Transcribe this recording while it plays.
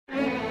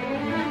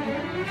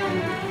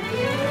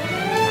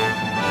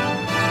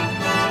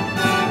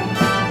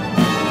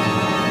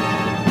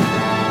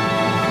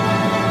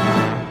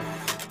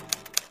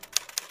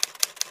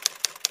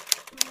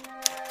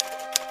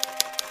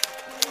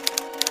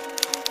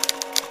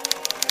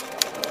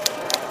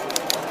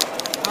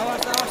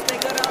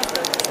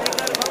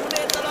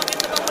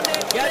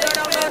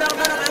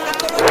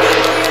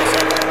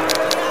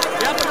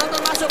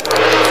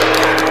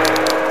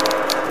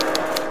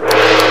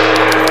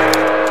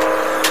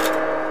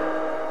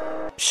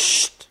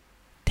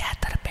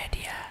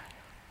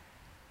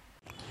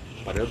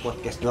padahal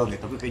podcast doang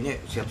ya, tapi kayaknya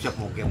siap-siap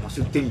mau kayak mau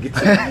syuting gitu.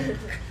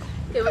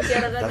 Kayak mau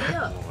siaran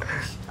radio.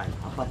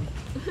 Apa nih?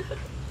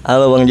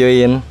 Halo Bang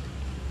Join,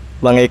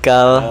 Bang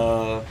Ikal.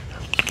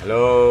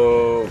 Halo.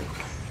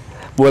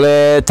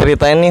 Boleh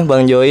ceritain nih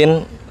Bang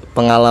Join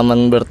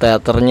pengalaman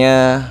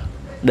berteaternya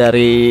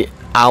dari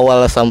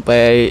awal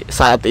sampai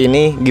saat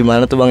ini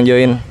gimana tuh Bang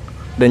Join?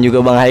 Dan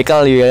juga Bang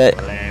Haikal juga.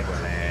 Boleh.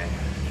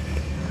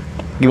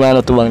 Gimana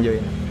tuh Bang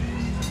Join?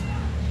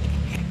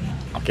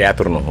 Oke,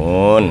 atur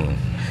nuhun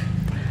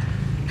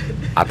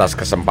atas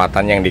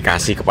kesempatan yang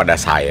dikasih kepada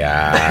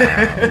saya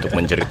untuk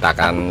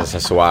menceritakan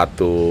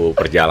sesuatu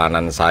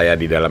perjalanan saya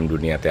di dalam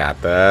dunia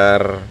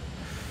teater.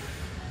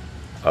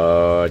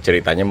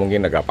 Ceritanya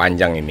mungkin agak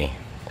panjang ini,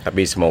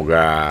 tapi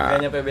semoga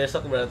Nggak nyampe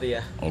besok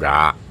berarti ya?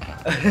 enggak.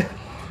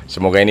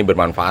 Semoga ini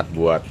bermanfaat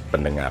buat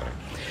pendengar.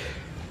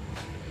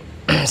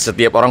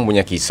 Setiap orang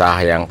punya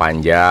kisah yang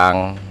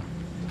panjang,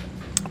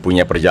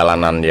 punya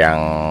perjalanan yang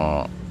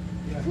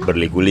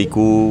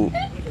berliku-liku.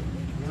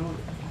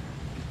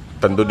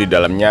 Tentu di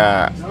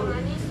dalamnya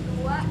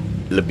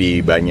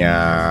lebih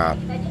banyak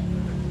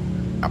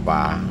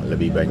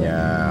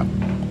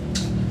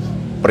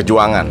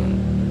perjuangan.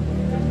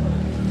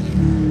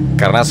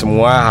 Karena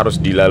semua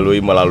harus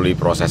melalui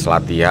proses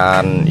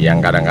latihan yang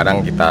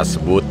kadang-kadang kita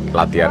sebut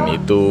latihan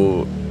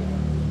itu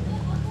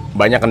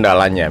banyak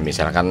kendalanya.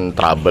 Misalkan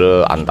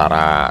trouble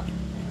antara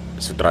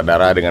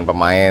sutradara dengan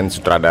pemain,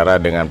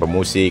 sutradara dengan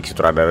pemusik,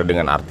 sutradara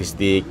dengan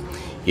artistik.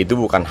 Itu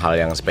bukan hal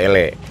yang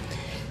sepele.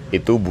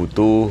 Itu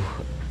butuh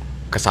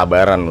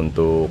kesabaran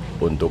untuk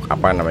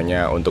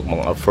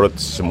meng-approach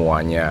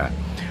semuanya.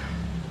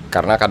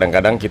 Karena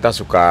kadang-kadang kita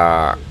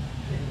suka,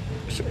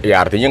 ya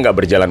artinya nggak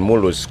berjalan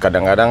mulus.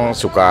 Kadang-kadang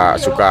suka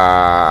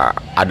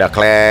ada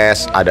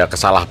clash, ada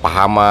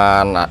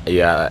kesalahpahaman.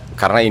 Ya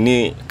karena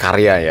ini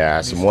karya ya,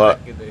 semua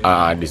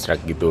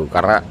distract gitu.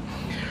 Karena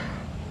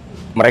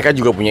mereka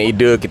juga punya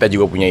ide, kita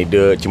juga punya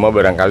ide. Cuma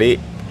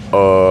barangkali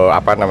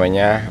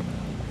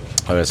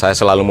saya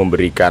selalu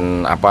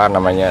memberikan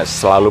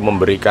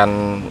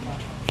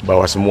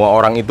bahwa semua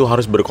orang itu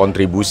harus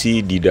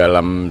berkontribusi di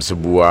dalam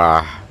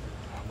sebuah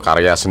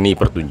karya seni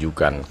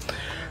pertunjukan.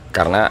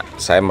 Karena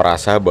saya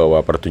merasa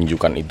bahwa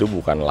pertunjukan itu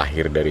bukan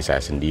lahir dari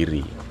saya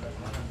sendiri.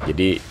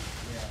 Jadi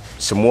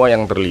semua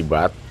yang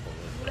terlibat,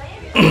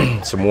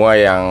 semua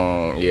yang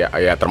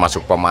ya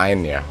termasuk pemain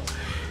ya,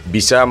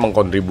 bisa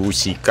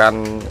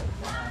mengkontribusikan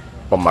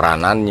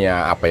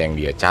pemeranannya, apa yang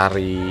dia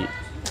cari,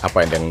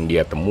 apa yang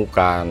dia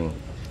temukan,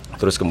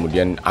 terus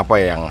kemudian apa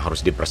yang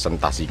harus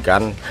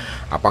dipresentasikan,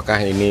 apakah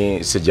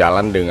ini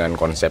sejalan dengan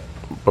konsep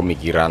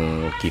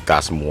pemikiran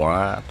kita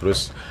semua.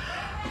 Terus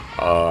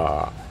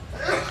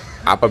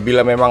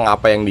apabila memang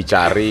apa yang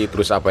dicari,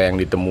 terus apa yang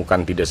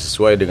ditemukan tidak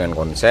sesuai dengan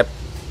konsep,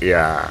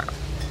 ya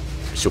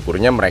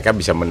syukurnya mereka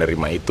bisa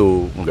menerima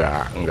itu,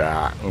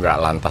 nggak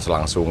lantas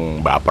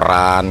langsung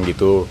baperan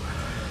gitu.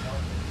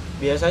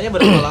 Biasanya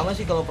berapa lama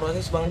sih kalau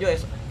proses Bang Jo?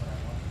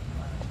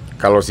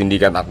 Kalau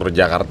Sindikat Aktor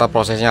Jakarta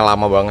prosesnya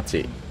lama banget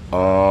sih.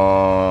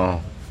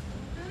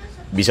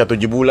 Bisa 7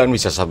 bulan,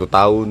 bisa 1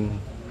 tahun.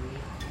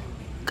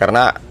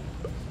 Karena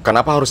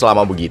kenapa harus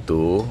lama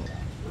begitu?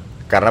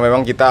 Karena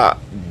memang kita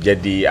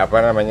jadi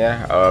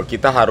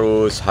kita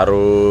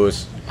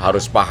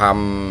harus paham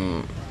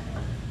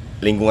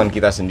lingkungan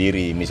kita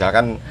sendiri.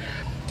 Misalkan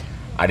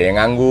ada yang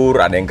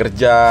nganggur, ada yang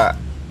kerja.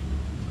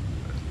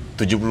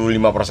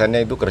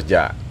 75%-nya itu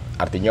kerja.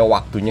 Artinya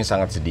waktunya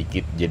sangat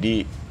sedikit.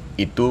 Jadi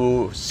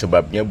itu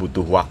sebabnya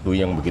butuh waktu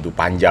yang begitu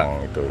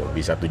panjang gitu.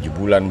 Bisa 7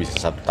 bulan, bisa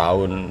 1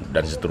 tahun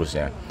dan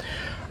seterusnya.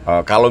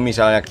 Kalau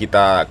misalnya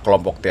kita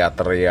kelompok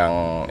teater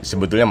yang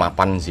sebetulnya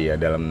mapan sih ya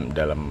dalam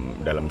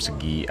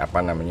segi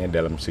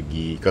dalam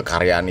segi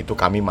kekaryaan itu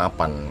kami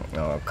mapan.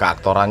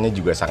 Keaktorannya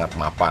juga sangat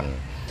mapan.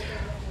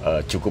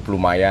 Cukup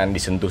lumayan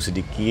disentuh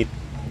sedikit,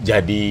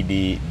 jadi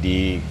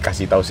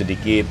dikasih tahu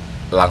sedikit,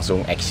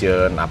 langsung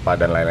action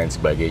dan lain-lain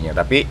sebagainya.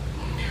 Tapi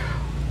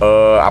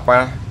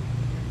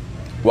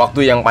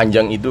waktu yang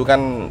panjang itu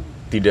kan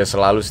tidak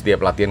selalu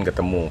setiap latihan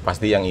ketemu.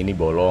 Pasti yang ini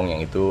bolong,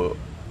 yang itu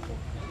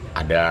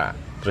ada,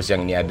 terus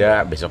yang ini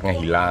ada, besoknya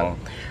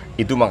hilang.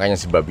 Itu makanya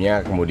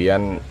sebabnya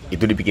kemudian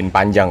itu dibikin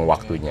panjang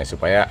waktunya,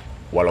 supaya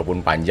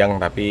walaupun panjang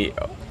tapi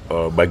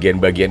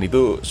bagian-bagian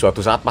itu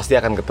suatu saat pasti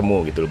akan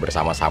ketemu gitu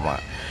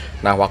bersama-sama.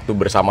 Nah, waktu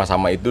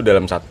bersama-sama itu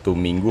dalam 1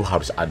 minggu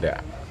harus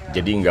ada.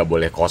 Jadi nggak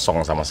boleh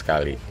kosong sama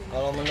sekali.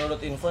 Kalau menurut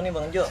info nih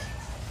Bang Jo,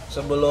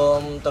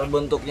 sebelum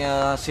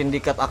terbentuknya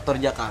Sindikat Aktor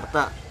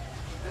Jakarta,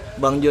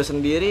 Bang Jo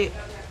sendiri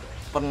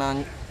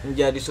pernah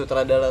menjadi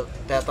sutradara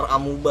teater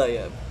Amuba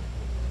ya?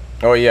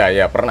 Oh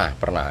iya pernah.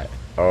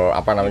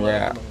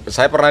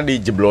 Saya pernah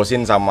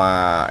dijeblosin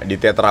di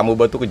teater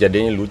Amuba tuh,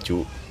 kejadiannya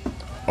lucu.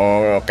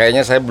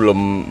 Kayaknya saya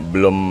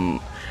belum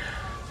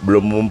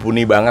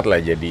mumpuni banget lah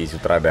jadi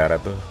sutradara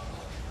tuh.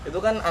 Itu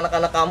kan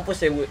anak-anak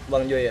kampus ya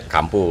Bang Jo ya?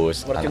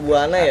 Kampus. Mercu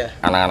Buana ya?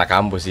 Anak-anak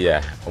kampus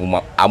ya.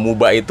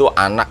 Amuba itu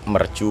anak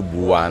Mercu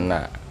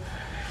Buana.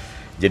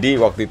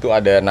 Jadi waktu itu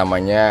ada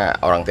namanya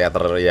orang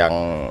teater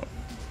yang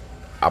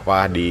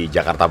di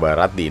Jakarta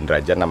Barat, di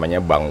Indrajan,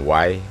 namanya Bang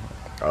Wai.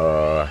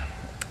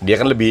 dia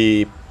kan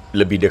lebih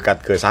dekat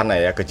ke sana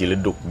ya, ke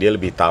Ciledug. Dia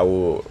lebih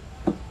tahu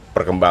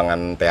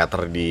perkembangan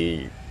teater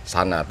di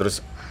sana.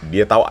 Terus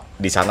dia tahu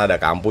di sana ada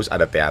kampus,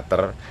 ada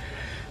teater.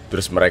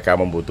 Terus mereka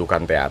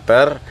membutuhkan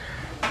teater.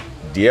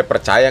 Dia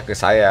percaya ke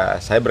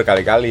saya. Saya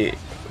berkali-kali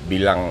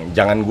bilang,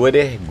 jangan gue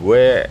deh,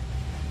 gue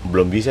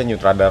belum bisa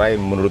nyutradarain.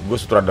 Menurut gue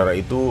sutradara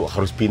itu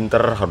harus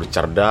pinter, harus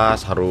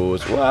cerdas,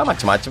 harus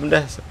macem-macem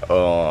dah.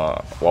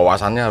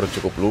 Wawasannya harus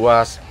cukup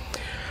luas.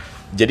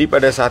 Jadi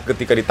pada saat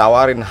ketika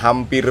ditawarin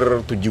hampir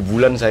 7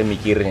 bulan saya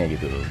mikirnya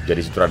gitu loh,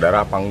 jadi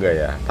sutradara apa enggak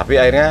ya. Tapi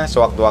akhirnya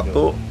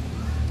sewaktu-waktu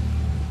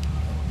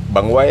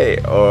Bang Wai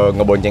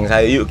ngebonceng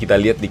saya, yuk kita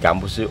lihat di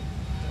kampus yuk.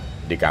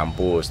 Di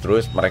kampus,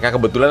 terus mereka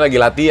kebetulan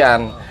lagi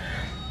latihan.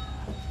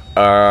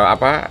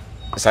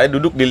 Saya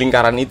duduk di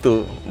lingkaran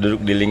itu,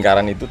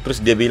 terus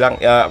dia bilang,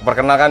 ya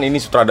perkenalkan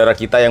ini sutradara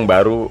kita yang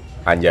baru,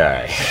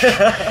 anjay.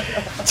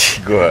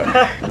 Gue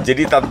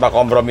jadi tanpa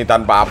kompromi,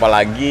 tanpa apa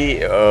lagi,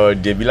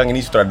 dia bilang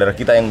ini sutradara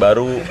kita yang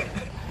baru.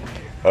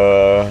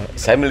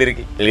 Saya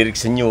melirik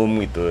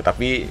senyum gitu,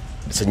 tapi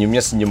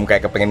senyumnya senyum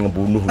kayak kepengen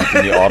ngebunuh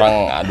gitu nih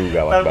orang. Aduh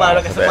gawat banget. Tanpa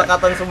ada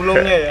kesepakatan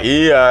sebelumnya ya.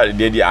 Iya,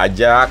 dia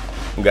diajak.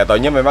 Nggak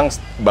taunya memang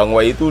Bang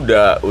Wai itu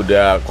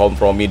udah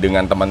kompromi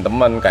dengan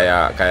teman-teman,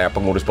 kayak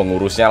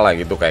pengurus-pengurusnya lah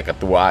gitu, kayak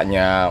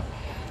ketuanya,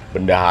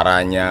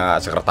 bendaharanya,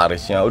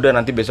 sekretarisnya. Udah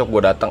nanti besok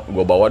gue datang,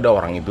 gue bawa dah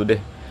orang itu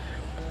deh.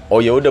 Oh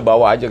ya udah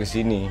bawa aja ke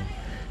sini.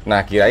 Nah,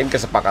 kirain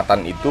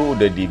kesepakatan itu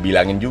udah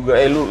dibilangin juga,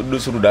 lu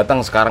suruh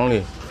datang sekarang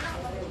nih.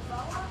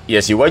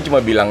 Ya si Wai cuma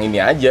bilang ini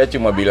aja,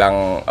 cuma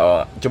bilang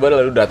coba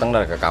lu datang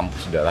ke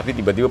kampus udah. Tapi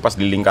tiba-tiba pas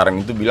di lingkaran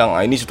itu bilang,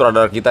 ini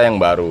sutradara kita yang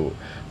baru.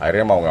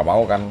 Akhirnya mau nggak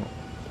mau kan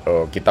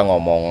kita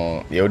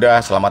ngomong, ya udah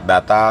selamat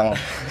datang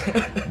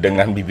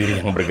dengan bibir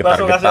yang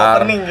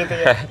bergetar-getar. Gitu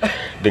ya.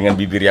 Dengan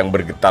bibir yang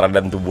bergetar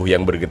dan tubuh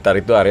yang bergetar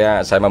itu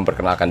akhirnya saya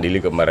memperkenalkan diri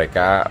ke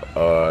mereka.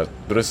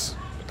 Terus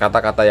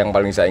kata-kata yang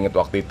paling saya ingat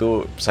waktu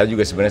itu, saya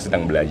juga sebenarnya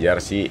sedang belajar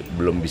sih,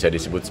 belum bisa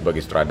disebut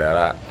sebagai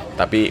sutradara.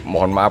 Tapi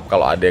mohon maaf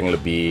kalau ada yang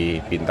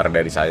lebih pintar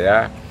dari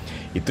saya,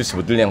 itu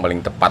sebetulnya yang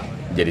paling tepat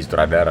jadi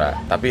sutradara.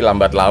 Tapi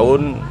lambat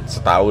laun,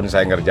 setahun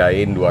saya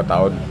ngerjain, 2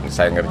 tahun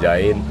saya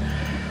ngerjain.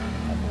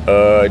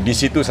 Di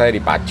situ saya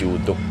dipacu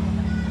untuk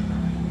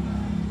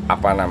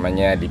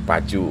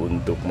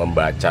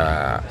membaca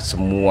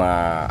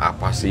semua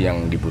apa sih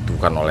yang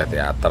dibutuhkan oleh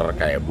teater,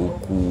 kayak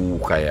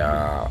buku,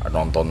 kayak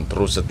nonton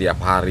terus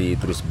setiap hari,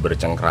 terus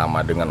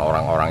bercengkrama dengan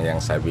orang-orang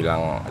yang saya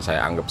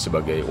anggap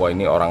sebagai wah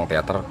ini orang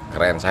teater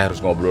keren, saya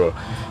harus ngobrol.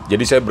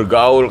 Jadi saya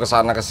bergaul ke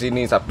sana ke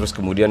sini, terus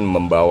kemudian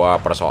membawa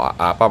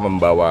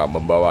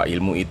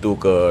ilmu itu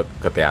ke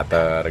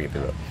teater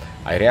gitu loh.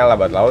 Akhirnya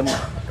lambat laun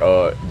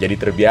jadi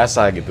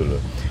terbiasa gitu loh.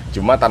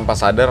 Cuma tanpa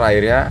sadar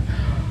akhirnya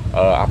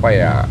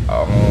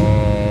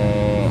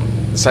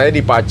saya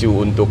dipacu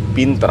untuk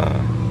pinter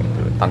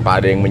gitu. Tanpa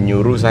ada yang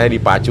menyuruh, saya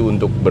dipacu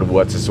untuk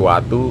berbuat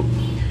sesuatu.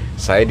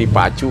 Saya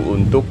dipacu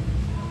untuk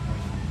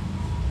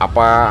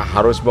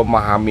harus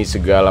memahami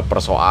segala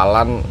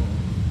persoalan.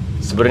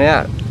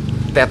 Sebenarnya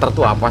teater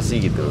tuh apa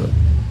sih gitu.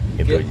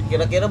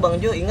 Kira-kira Bang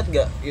Jo inget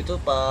gak itu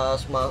pas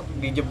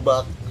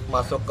dijebak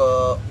masuk ke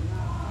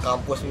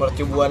kampus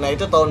Mercu Buana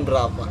itu tahun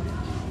berapa?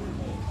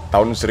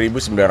 Tahun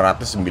 1999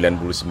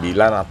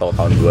 atau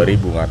tahun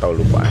 2000, nggak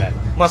tahu, lupa.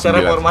 Masa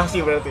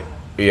reformasi berarti?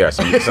 Iya,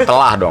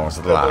 setelah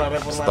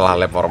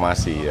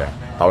reformasi ya.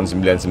 Tahun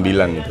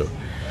 99 itu.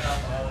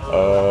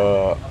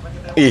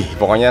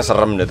 Pokoknya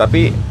serem deh.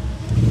 Tapi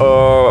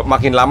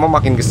makin lama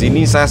makin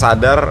kesini saya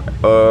sadar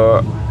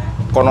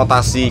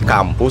konotasi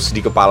kampus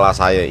di kepala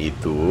saya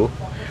itu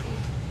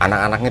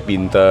anak-anaknya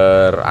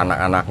pinter,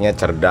 anak-anaknya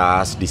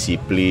cerdas,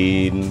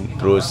 disiplin,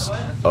 terus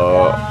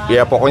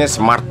ya pokoknya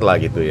smart lah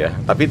gitu ya.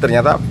 Tapi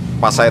ternyata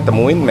pas saya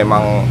temuin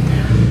memang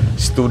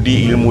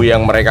studi ilmu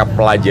yang mereka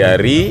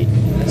pelajari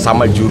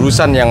sama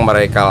jurusan yang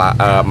mereka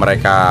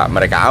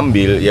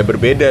ambil ya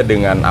berbeda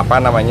dengan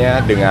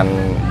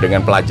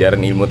dengan pelajaran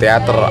ilmu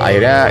teater.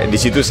 Akhirnya di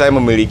situ saya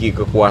memiliki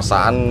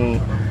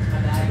kekuasaan.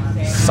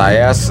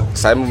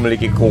 Saya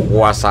memiliki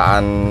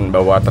kekuasaan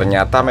bahwa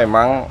ternyata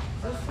memang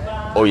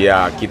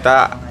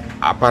kita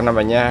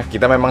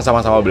memang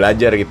sama-sama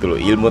belajar gitu loh.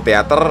 Ilmu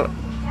teater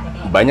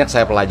banyak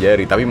saya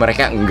pelajari, tapi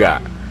mereka enggak.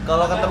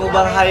 Kalau ketemu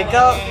Bang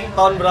Haikal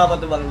tahun berapa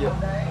tuh Bang Jo?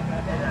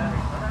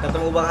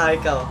 Ketemu Bang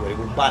Haikal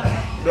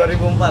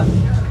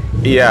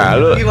 2004. Iya,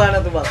 lu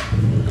gimana tuh Bang?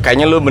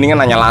 Kayaknya lu mendingan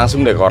nanya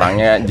langsung deh ke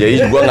orangnya.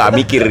 Jadi gua nggak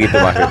mikir gitu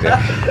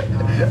maksudnya.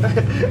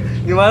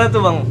 Gimana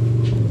tuh Bang?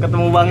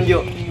 Ketemu Bang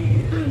Jo?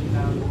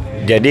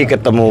 Jadi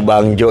ketemu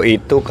Bang Jo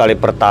itu kali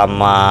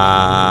pertama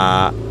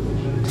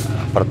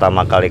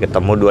kali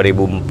ketemu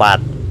 2004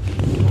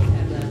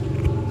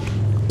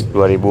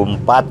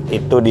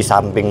 itu di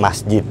samping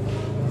masjid.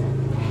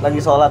 Lagi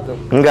sholat tuh?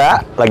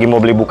 Enggak, lagi mau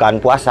beli bukaan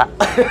puasa.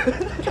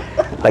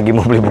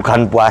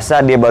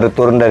 Dia baru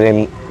turun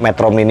dari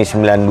Metro Mini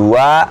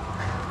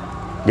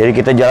 92. Jadi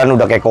kita jalan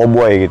udah kayak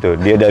koboi gitu.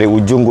 Dia dari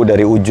ujung, gue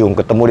dari ujung.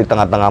 Ketemu di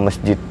tengah-tengah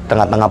masjid,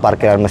 tengah-tengah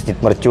parkiran Masjid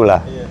Mercu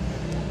lah. Iya.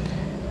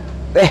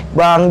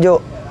 Bang Jo,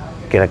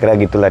 Kira-kira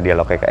gitulah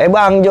dialognya.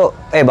 Bang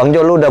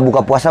Jo, lu udah buka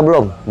puasa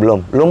belum?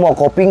 Belum. Lu mau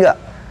kopi nggak?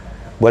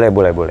 Boleh.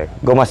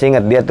 Gue masih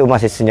ingat dia tuh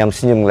masih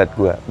senyum-senyum ngeliat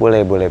gue.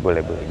 Boleh.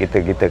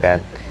 Gitu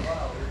kan.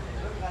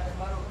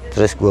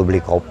 Terus gue beli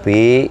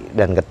kopi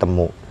dan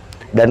ketemu.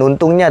 Dan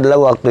untungnya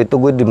adalah waktu itu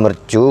gue di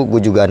Mercu,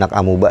 gue juga anak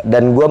Amuba.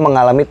 Dan gue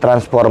mengalami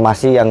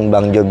transformasi yang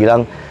Bang Jo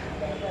bilang,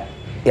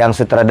 yang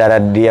sutradara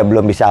dia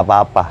belum bisa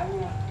apa-apa.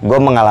 Gue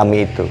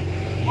mengalami itu.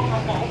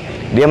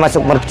 Dia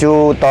masuk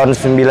Mercu tahun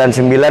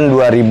 99,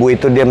 2000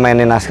 itu dia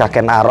mainin naskah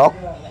Ken Arok.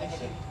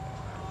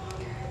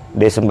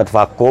 Dia sempat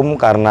vakum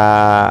karena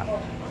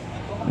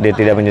dia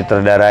tidak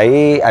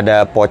menyutradarai.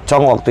 Ada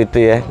Pocong waktu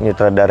itu ya,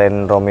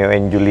 nyutradarain Romeo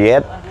and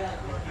Juliet.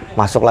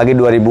 Masuk lagi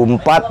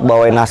 2004,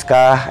 bawain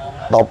naskah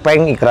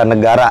Topeng Iklan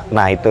Negara.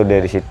 Nah itu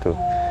dari situ.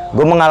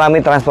 Gue mengalami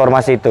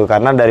transformasi itu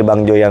karena dari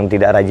Bang Jo yang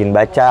tidak rajin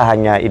baca,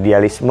 hanya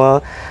idealisme,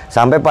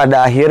 sampai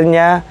pada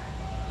akhirnya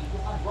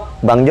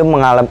Bang Jo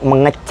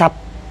mengecap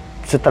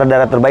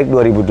sutradara terbaik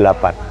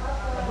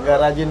 2008. Nggak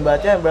rajin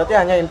baca berarti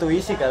hanya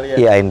intuisi kali ya?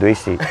 Iya,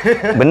 intuisi.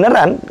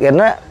 Beneran,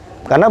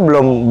 karena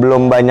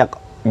belum banyak.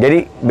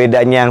 Jadi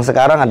bedanya yang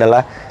sekarang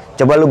adalah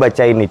coba lu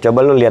baca ini,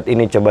 coba lu lihat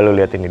ini, coba lu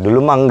lihat ini.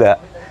 Dulu mah enggak.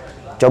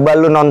 Coba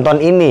lu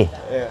nonton ini.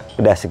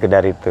 Udah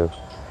sekedar itu.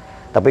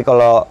 Tapi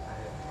kalau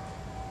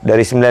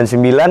dari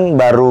 99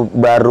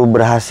 baru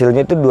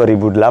berhasilnya itu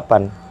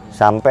 2008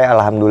 sampai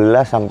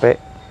alhamdulillah sampai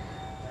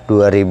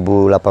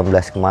 2018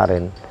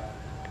 kemarin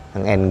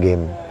yang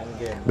Endgame.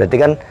 Berarti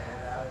kan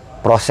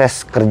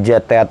proses kerja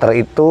teater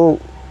itu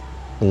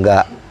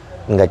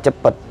nggak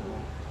cepet.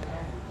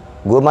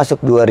 Gue masuk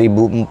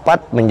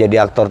 2004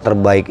 menjadi aktor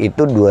terbaik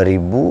itu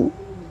 2008.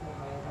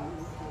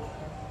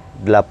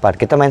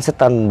 Kita main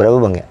setan berapa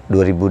Bang ya?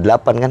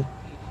 2008 kan?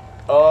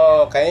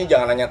 Oh, kayaknya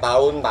jangan nanya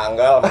tahun,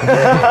 tanggal.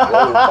 Gua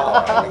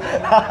lupa.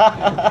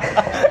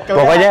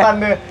 Pokoknya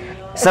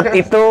set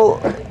itu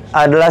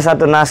adalah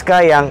satu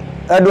naskah yang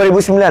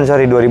 2009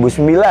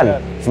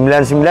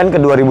 99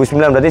 ke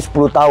 2009 berarti 10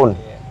 tahun.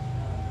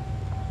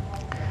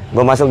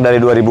 Gue masuk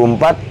dari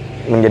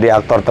 2004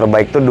 menjadi aktor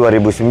terbaik tuh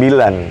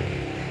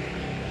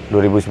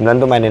 2009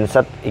 tuh mainin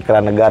set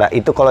Iklan Negara.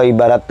 Itu kalau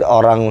ibarat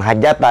orang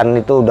hajatan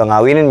itu udah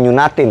ngawinin,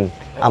 nyunatin,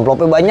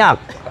 amplopnya banyak.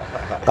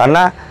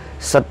 Karena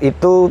set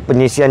itu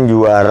penyisian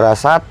juara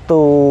 1,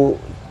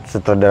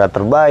 sutradara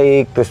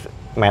terbaik, terus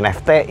main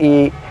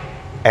FTI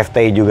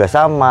juga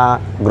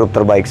sama, grup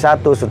terbaik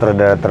 1,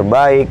 sutradara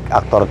terbaik,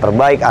 aktor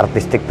terbaik,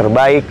 artistik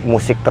terbaik,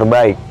 musik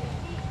terbaik.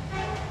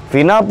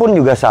 Final pun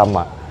juga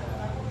sama,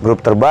 grup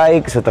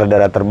terbaik,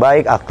 sutradara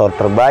terbaik, aktor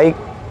terbaik,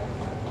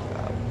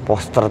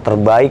 poster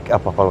terbaik,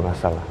 apa kalau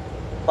nggak salah.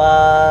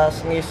 Pas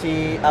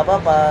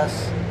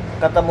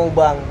ketemu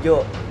Bang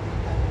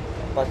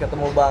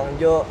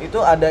Jo, itu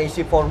ada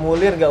isi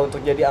formulir nggak untuk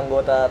jadi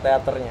anggota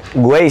teaternya?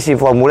 Gue isi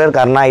formulir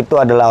karena itu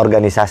adalah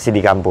organisasi di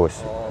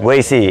kampus.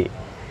 Gue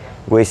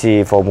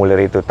isi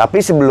formulir itu.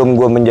 Tapi sebelum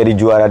gue menjadi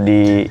juara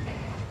di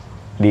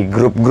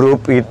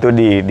grup-grup itu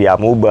di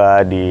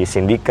Amuba, di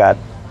sindikat,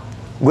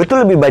 gue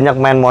tuh lebih banyak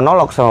main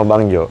monolog sama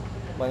Bang Jo.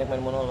 Banyak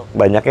main monolog?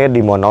 Banyaknya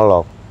di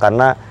monolog.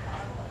 Karena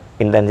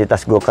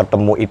intensitas gue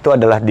ketemu itu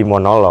adalah di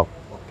monolog.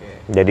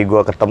 Jadi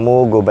gue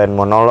ketemu, gue main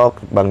monolog,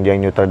 Bang Jo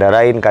yang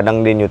nyutradarain,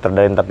 kadang dia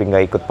nyutradarain tapi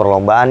nggak ikut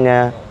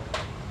perlombaannya.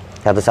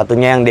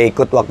 Satu-satunya yang dia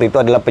ikut waktu itu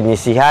adalah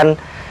penyisihan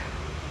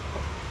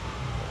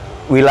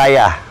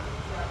wilayah.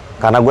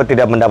 Karena gue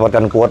tidak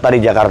mendapatkan kuota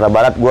di Jakarta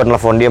Barat, gue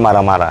nelfon dia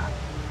marah-marah.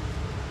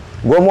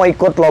 Gue mau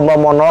ikut lomba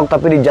monolog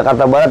tapi di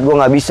Jakarta Barat gue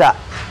nggak bisa.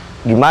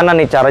 Gimana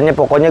nih caranya?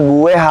 Pokoknya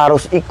gue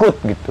harus ikut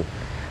gitu.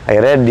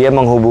 Akhirnya dia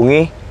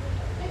menghubungi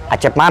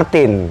Acep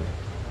Martin.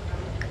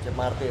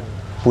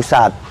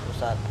 Pusat.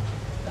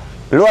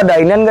 Lu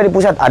ada inian nggak di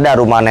pusat? Ada,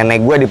 rumah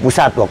nenek gue di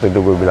pusat waktu itu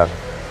gue bilang.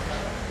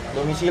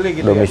 Domisili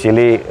gitu.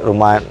 Domisili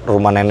ya?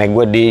 rumah nenek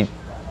gue di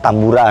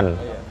Tamburan.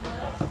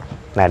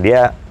 Nah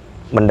dia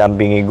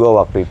mendampingi gue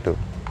waktu itu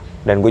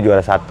dan gue juara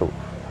 1.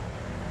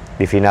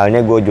 Di finalnya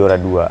gue juara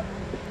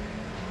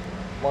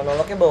 2.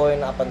 Monolognya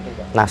bawain apa tuh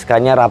Bang?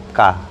 Naskahnya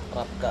Rapka.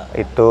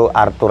 Itu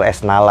Arthur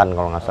S. Nalan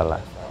kalau nggak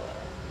salah.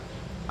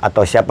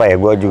 Atau siapa ya,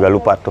 gue juga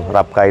lupa tuh.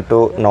 Rapka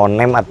itu no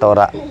name atau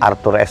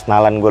Arthur S.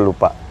 Nalan, gue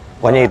lupa.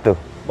 Pokoknya itu.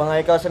 Bang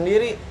Haikal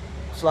sendiri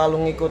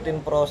selalu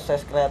ngikutin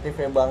proses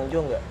kreatifnya Bang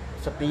Jo nggak?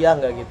 Setia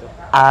nggak gitu?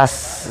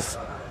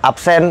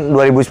 Absen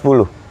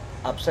 2010.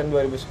 Absen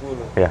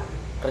 2010? Ya.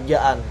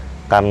 Kerjaan?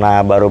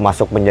 Karena baru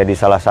masuk menjadi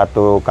salah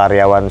satu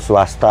karyawan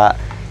swasta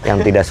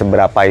yang tidak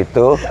seberapa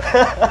itu.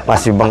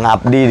 Masih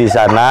mengabdi di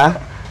sana.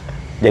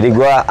 Jadi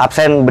gue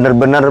absen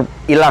bener-bener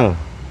hilang.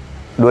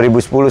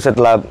 2010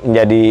 setelah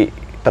menjadi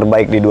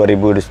terbaik di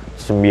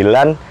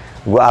 2009,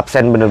 gue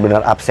absen bener-bener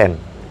absen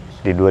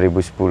di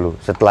 2010.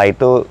 Setelah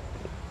itu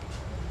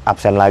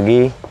absen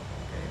lagi.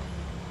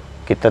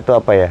 Kita tuh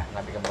apa ya?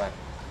 Nabi Kembar.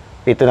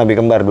 Itu Nabi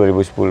Kembar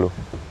 2010.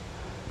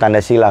 Tanda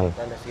silang.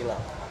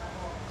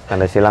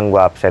 Tanda silang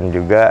gue absen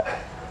juga.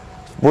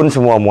 Pun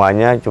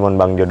semua-muanya cuman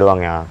Bang Jo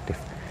doang yang aktif.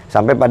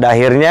 Sampai pada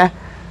akhirnya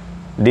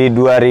di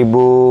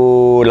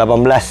 2018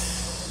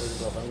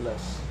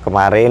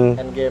 kemarin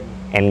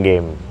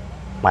Endgame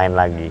main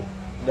lagi.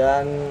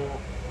 Dan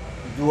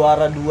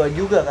juara 2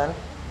 juga kan?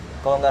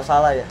 Kalau nggak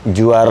salah ya.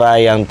 Juara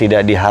yang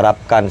tidak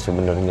diharapkan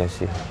sebenarnya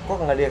sih.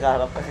 Kok nggak dia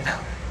keharapkan sih?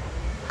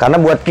 Karena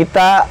buat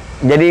kita,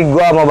 jadi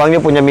gua sama Bang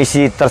Jo punya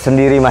misi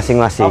tersendiri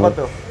masing-masing. Apa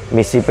tuh?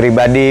 Misi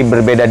pribadi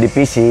berbeda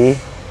divisi.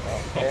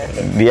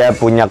 Dia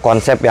punya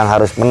konsep yang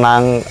harus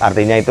menang,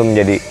 artinya itu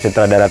menjadi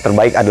sutradara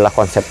terbaik adalah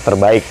konsep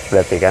terbaik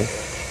berarti kan.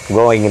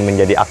 Gue ingin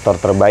menjadi aktor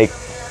terbaik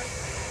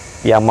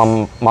yang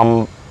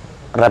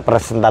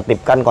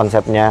merepresentatifkan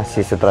konsepnya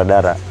si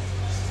sutradara.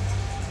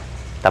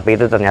 Tapi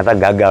itu ternyata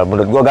gagal.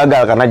 Menurut gue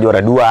gagal karena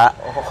juara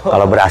 2.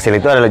 Kalau berhasil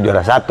itu adalah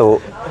juara 1.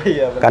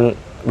 Iya, bener. Kan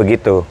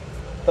begitu.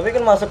 Tapi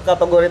kan masuk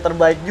kategori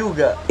terbaik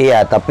juga.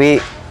 Iya, tapi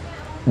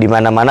di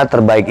mana-mana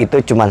terbaik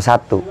itu cuma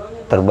 1.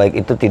 Terbaik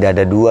itu tidak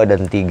ada 2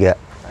 dan 3.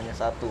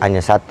 Hanya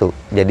satu.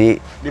 Jadi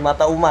Di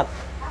mata umat.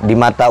 di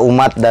mata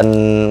umat dan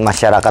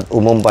masyarakat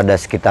umum pada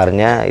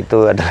sekitarnya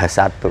itu adalah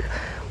 1.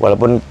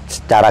 Walaupun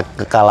secara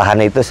kekalahan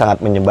itu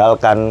sangat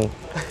menyebalkan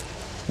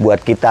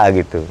buat kita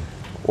gitu.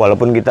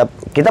 Walaupun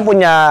kita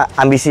punya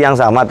ambisi yang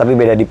sama tapi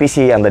beda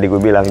divisi. Yang tadi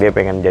gue bilang dia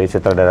pengen jadi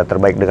sutradara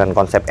terbaik dengan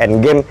konsep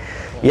Endgame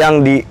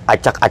yang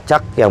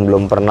diacak-acak, yang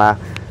belum pernah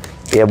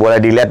ya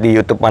boleh dilihat di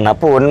YouTube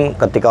manapun.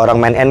 Ketika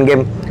orang main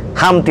Endgame,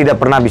 Ham tidak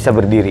pernah bisa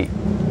berdiri.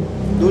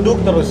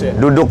 Duduk terus ya?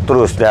 Duduk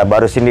terus, ya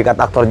baru Sindikat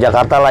Aktor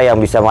Jakarta lah yang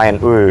bisa main.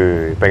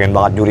 Wih, pengen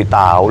banget juri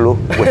tahu lu,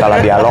 gue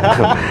salah dialog.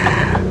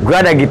 Gue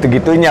ada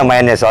gitu-gitunya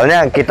mainnya,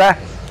 soalnya kita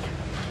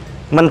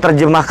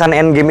menerjemahkan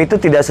Endgame itu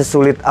tidak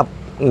sesulit,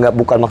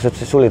 bukan maksud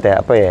sesulit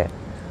ya, apa ya,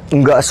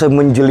 nggak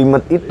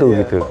semenjelimet itu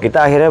gitu.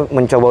 Kita akhirnya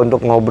mencoba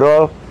untuk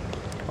ngobrol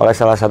oleh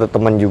salah satu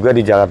teman juga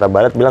di Jakarta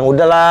Barat, bilang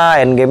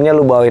udahlah Endgame-nya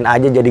lu bawain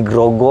aja jadi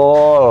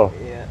grogol.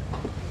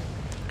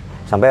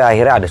 Sampai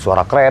akhirnya ada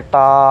suara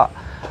kereta,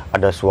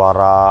 ada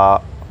suara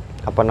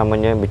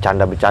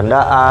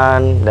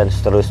bercanda-bercandaan dan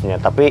seterusnya.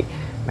 Tapi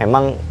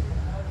memang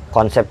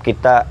konsep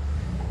kita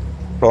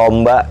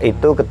lomba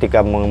itu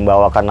ketika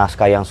membawakan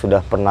naskah yang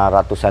sudah pernah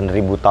ratusan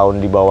ribu tahun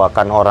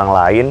dibawakan orang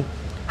lain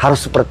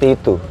harus seperti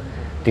itu.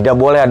 Tidak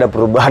boleh ada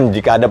perubahan.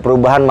 Jika ada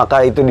perubahan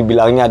maka itu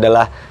dibilangnya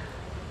adalah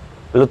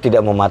lu tidak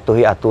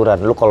mematuhi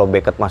aturan. Lu kalau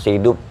Beckett masih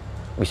hidup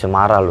bisa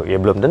marah lu. Ya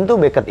belum tentu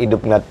Beckett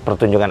hidup ngeliat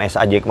pertunjukan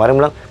SAJ kemarin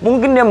bilang,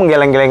 mungkin dia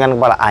menggeleng-gelengkan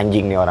kepala,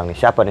 anjing nih orang nih,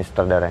 siapa nih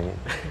sutradaranya.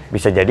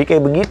 Bisa jadi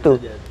kayak begitu.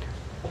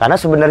 Karena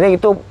sebenarnya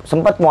itu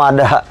sempat mau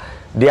ada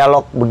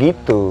dialog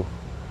begitu.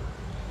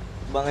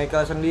 Bang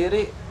Eka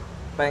sendiri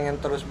pengen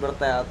terus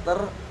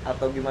berteater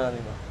atau gimana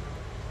nih Bang?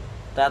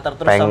 Teater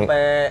terus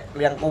sampai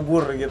liang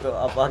kubur gitu,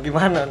 apa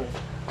gimana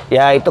nih?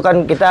 Ya itu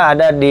kan kita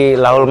ada di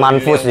Laul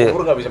Manfus ya.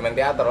 Kubur nggak bisa main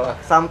teater lah.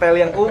 Sampai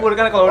liang kubur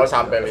kan kalau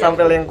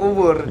sampai liang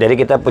kubur. Jadi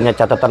kita punya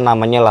catatan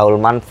namanya Laul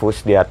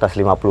Manfus, di atas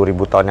 50.000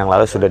 tahun yang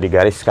lalu sudah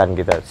digariskan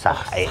kita.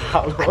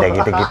 Ada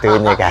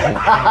gitu-gitunya kan.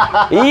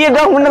 Iya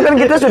dong, bener kan,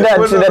 kita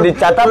sudah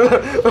dicatat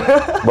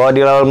bahwa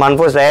di Laul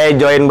Manfus,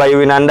 join Bayu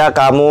Winanda,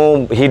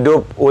 kamu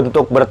hidup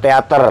untuk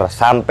berteater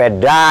sampai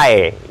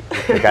die,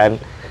 gitu kan.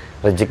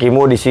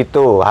 Rezekimu di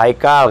situ.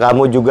 Haikal,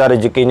 kamu juga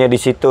rezekinya di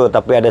situ,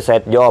 tapi ada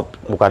side job,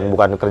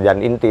 bukan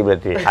kerjaan inti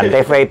berarti.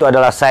 Antv itu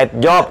adalah side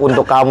job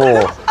untuk kamu.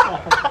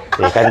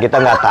 Ya kan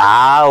kita nggak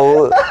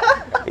tahu.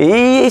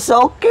 Is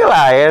okay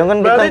lah ya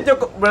kan.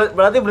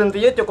 Berarti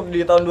berhentinya cukup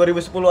di tahun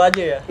 2010 aja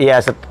ya?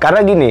 Iya,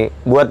 karena gini,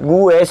 buat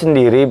gue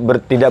sendiri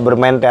tidak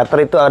bermain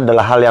teater itu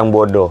adalah hal yang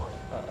bodoh.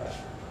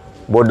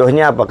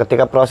 Bodohnya apa?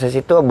 Ketika proses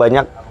itu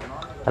banyak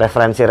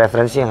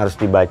referensi-referensi yang harus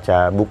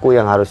dibaca, buku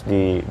yang harus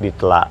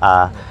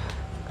ditelaah,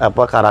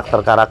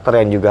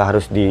 karakter-karakter yang juga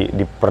harus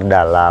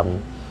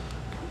diperdalam,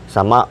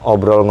 sama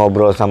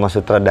ngobrol-ngobrol sama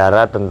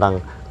sutradara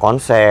tentang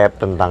konsep,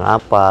 tentang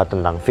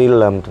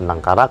film, tentang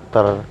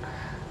karakter,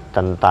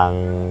 tentang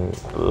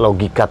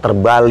logika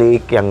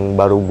terbalik yang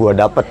baru gua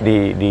dapat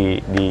di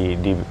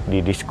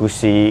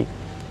diskusi.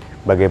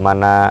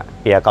 Bagaimana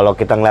ya kalau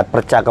kita ngeliat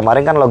Perca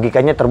kemarin kan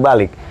logikanya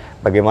terbalik.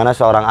 Bagaimana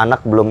seorang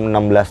anak belum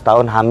 16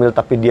 tahun hamil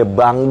tapi dia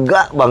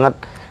bangga banget,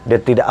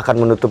 dia tidak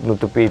akan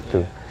menutup-nutupi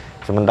itu.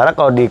 Sementara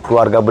kalau di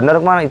Keluarga Bener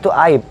mah itu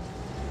aib.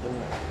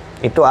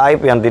 Itu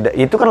aib yang tidak,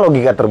 itu kan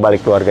logika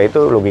terbalik, keluarga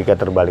itu logika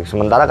terbalik.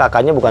 Sementara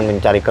kakaknya bukan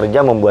mencari kerja,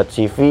 membuat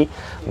CV,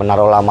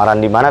 menaruh lamaran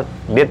di mana,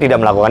 dia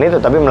tidak melakukan itu,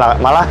 tapi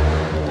malah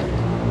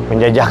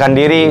menjajahkan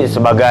diri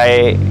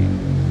sebagai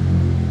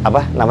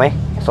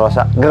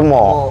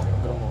germo.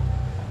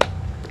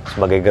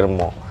 Sebagai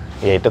germo.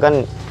 Ya itu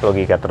kan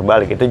logika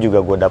terbalik. Itu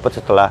juga gue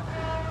dapat setelah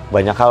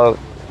banyak hal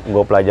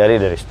gue pelajari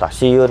dari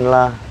stasiun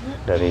lah,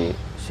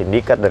 dari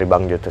Sindikat, dari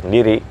Bang Jo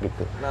sendiri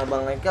gitu. Nah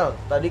Bang Michael,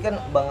 tadi kan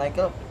Bang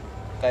Michael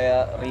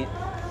kayak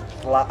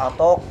telah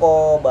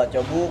toko, baca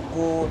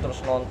buku,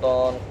 terus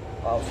nonton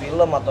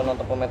film atau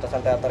nonton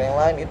pementasan teater yang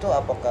lain, itu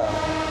apakah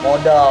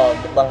modal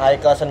Bang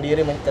Haikal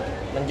sendiri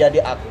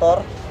menjadi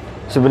aktor?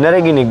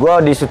 Sebenarnya gini, gue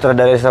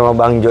disutradarai sama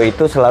Bang Jo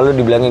itu selalu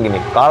dibilangnya gini,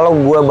 kalau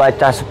gue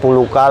baca 10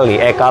 kali,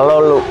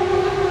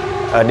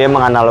 dia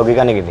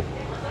menganalogikannya gini,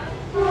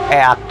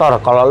 aktor,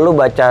 kalau lu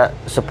baca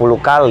 10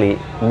 kali,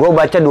 gue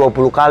baca 20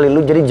 kali, lu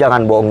jadi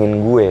jangan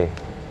bohongin gue,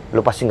 lu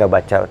pasti nggak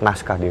baca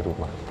naskah di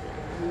rumah.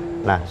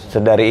 Nah,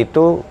 sedari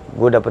itu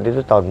gue dapet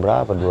itu tahun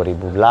berapa?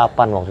 2008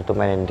 waktu itu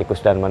mainin Tikus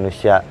dan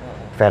Manusia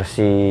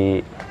versi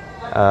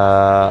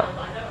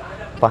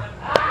apa?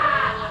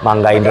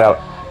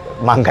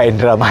 Mangga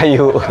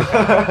Indramayu.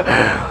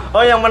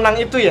 Oh, yang menang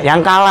itu ya?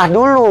 Yang kalah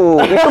dulu,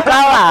 itu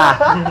kalah.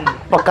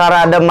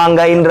 Perkara ada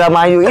Mangga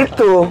Indramayu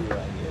itu.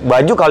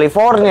 Baju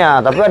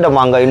California, tapi ada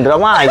Mangga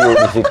Indramayu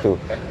di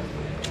situ.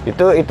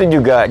 Itu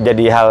juga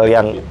jadi hal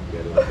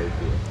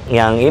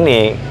yang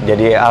ini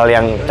jadi hal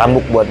yang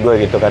cambuk buat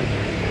gue gitu kan,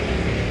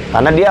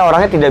 karena dia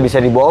orangnya tidak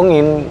bisa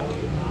dibohongin,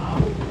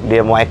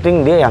 dia mau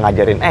acting dia yang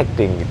ngajarin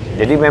acting gitu.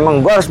 Jadi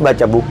memang gue harus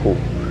baca buku,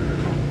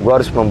 gue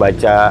harus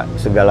membaca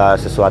segala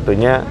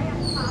sesuatunya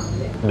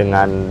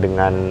dengan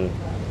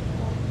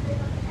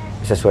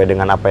sesuai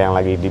dengan apa yang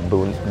lagi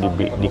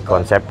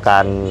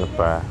dikonsepkan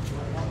apa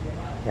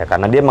ya,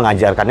 karena dia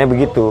mengajarkannya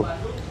begitu.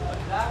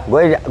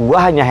 Gue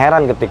hanya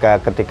heran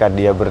ketika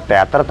dia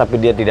berteater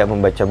tapi dia tidak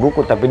membaca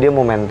buku, tapi dia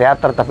mau main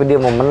teater, tapi dia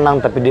mau menang,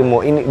 tapi dia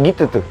mau ini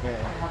gitu tuh.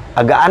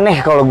 Agak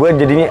aneh kalau gue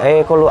jadinya,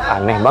 kok lu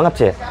aneh banget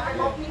sih ya?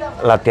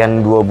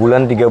 Latihan 2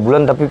 bulan, 3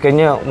 bulan tapi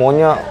kayaknya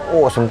maunya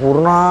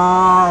sempurna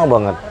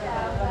banget.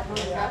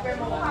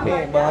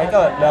 Nih Bang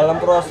Haikal,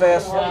 dalam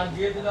proses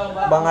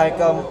Bang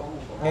Haikal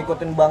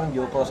ngikutin Bang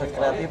Jo, proses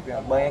kreatifnya,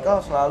 Bang Haikal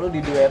selalu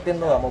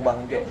diduetin tuh sama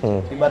Bang Jo.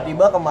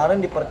 Tiba-tiba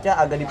kemarin di Perca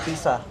agak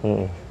dipisah.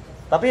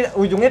 Tapi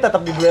ujungnya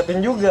tetap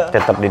diduetin juga.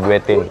 Tetap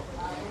diduetin.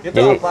 Itu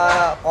Jadi,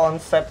 apa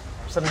konsep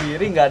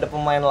sendiri, nggak ada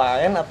pemain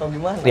lain atau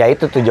gimana? Ya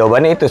itu tuh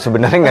jawabannya itu,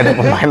 sebenarnya nggak ada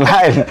pemain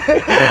lain.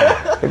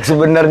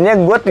 Sebenarnya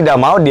gue tidak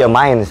mau dia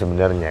main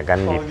sebenarnya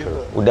kan gitu.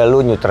 Udah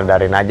lu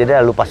nyutradarin aja deh,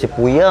 lu pasti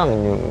puyeng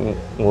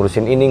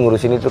ngurusin ini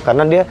ngurusin itu,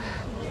 karena dia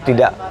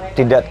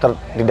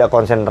tidak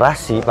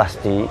konsentrasi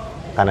pasti,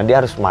 karena dia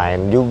harus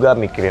main juga,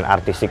 mikirin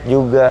artistik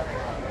juga.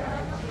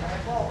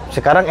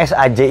 Sekarang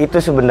SAJ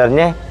itu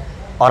sebenarnya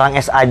orang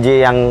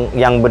SAJ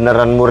yang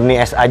beneran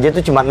murni SAJ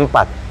itu cuma 4.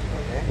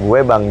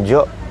 Gue, Bang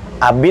Jo,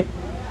 Abid,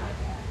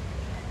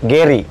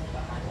 Gary,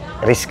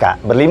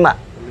 Rizka, berlima.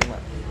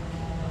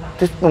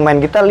 Terus pemain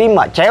kita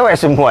 5, cewek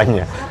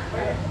semuanya.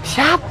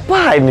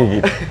 Siapa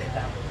ini gitu?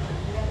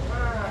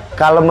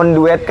 Kalau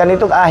menduetkan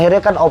itu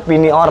akhirnya kan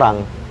opini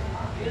orang.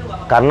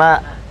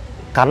 Karena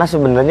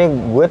sebenarnya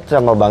gue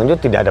sama Bang Jo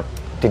tidak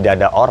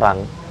ada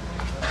orang.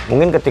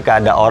 Mungkin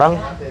ketika ada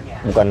orang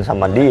bukan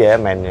sama dia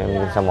mainnya,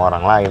 mungkin sama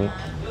orang lain.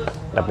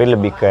 Tapi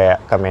lebih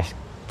kayak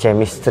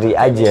chemistry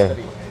aja.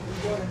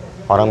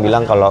 Orang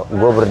bilang kalau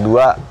gue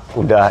berdua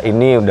udah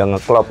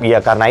ngeklop. Iya,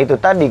 karena itu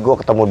tadi gue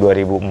ketemu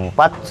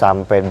 2004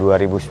 sampai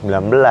 2019.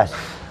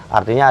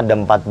 Artinya ada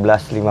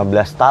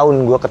 14-15 tahun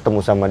gue ketemu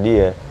sama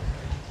dia.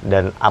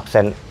 Dan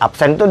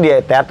absen tuh dia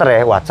teater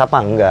ya, WhatsApp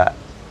mah enggak.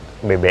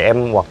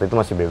 BBM waktu itu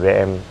masih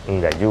BBM,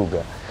 enggak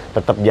juga.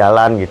 Tetap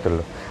jalan gitu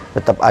loh.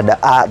 Tetap ada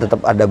A, tetap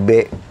ada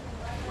B.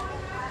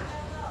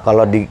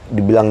 Kalau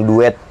dibilang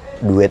duet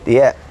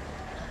ya,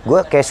 gue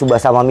kayak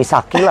Subasa sama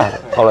Misaki lah.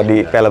 Kalau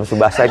di film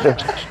Subasa itu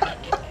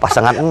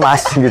pasangan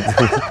emas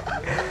gitu.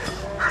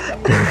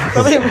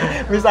 Tapi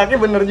Misaki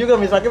bener juga,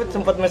 Misaki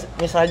sempat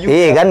misah juga.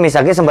 Iya kan,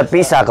 Misaki sempat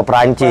pisah ke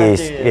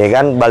Perancis. Iya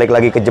kan, balik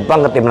lagi ke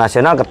Jepang ke tim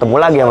nasional, ketemu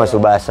lagi sama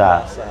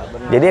Subasa.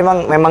 Jadi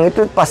memang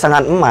itu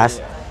pasangan emas.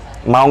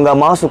 Mau nggak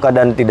mau, suka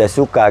dan tidak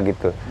suka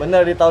gitu.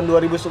 Bener, di tahun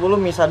 2010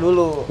 misah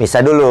dulu. Misah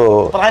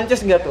dulu.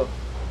 Perancis nggak tuh?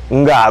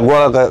 Enggak,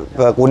 gue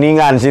ke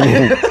Kuningan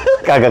sini.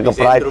 Kagak ke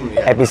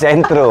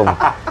Epicentrum.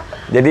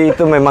 Jadi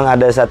itu memang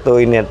ada satu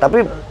ini.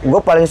 Tapi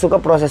gue paling suka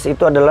proses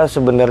itu adalah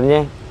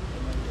sebenarnya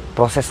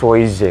proses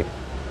Wojciech.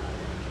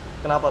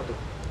 Kenapa tuh?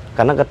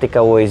 Karena ketika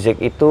Wojciech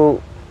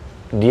itu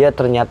dia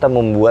ternyata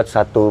membuat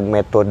satu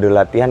metode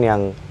latihan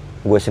yang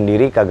gue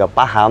sendiri kagak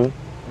paham.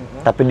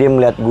 Tapi dia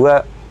melihat gue,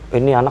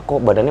 ini anak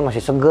kok badannya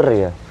masih seger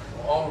ya.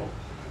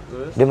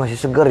 Dia masih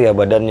seger ya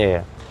badannya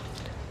ya.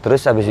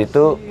 Terus habis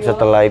itu,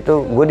 setelah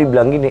itu gue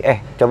dibilang gini,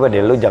 coba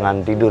deh lu jangan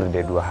tidur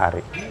deh 2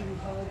 hari.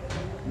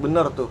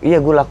 Bener tuh.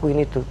 Iya, gue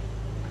lakuin itu.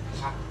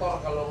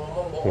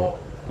 Ya,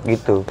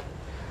 gitu.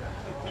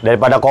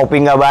 Daripada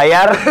kopi nggak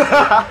bayar.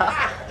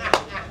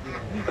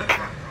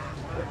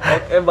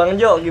 Oke, Bang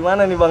Jo,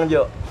 gimana nih Bang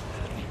Jo?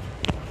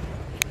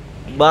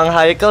 Bang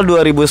Haikal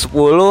 2010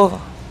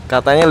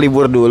 katanya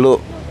libur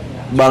dulu.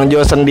 Bang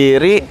Jo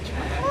sendiri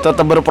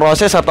tetap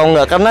berproses atau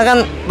enggak? Karena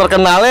kan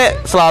terkenalnya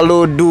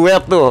selalu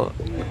duet tuh.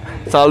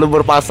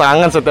 Selalu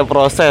berpasangan setiap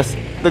proses.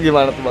 Itu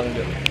gimana tuh Bang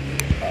Jo?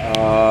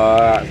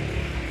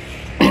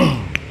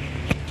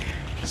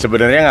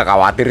 Sebenarnya nggak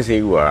khawatir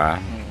sih gua.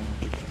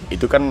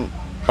 Itu kan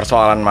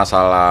persoalan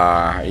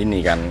masalah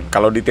ini kan.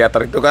 Kalau di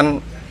teater itu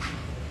kan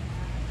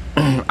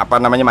apa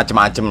namanya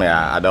macem-macem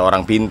ya. Ada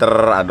orang pinter,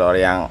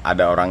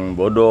 ada orang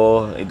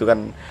bodoh. Itu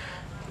kan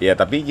ya,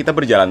 tapi kita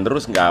berjalan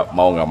terus, nggak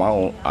mau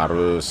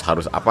harus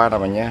apa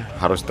namanya,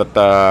 harus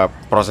tetap,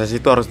 proses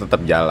itu harus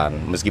tetap jalan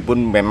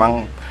meskipun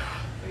memang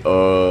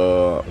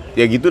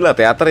ya gitulah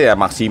teater ya,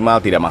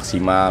 maksimal tidak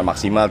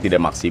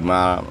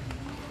maksimal.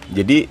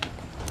 Jadi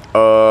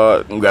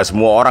nggak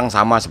semua orang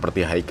sama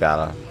seperti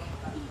Haikal,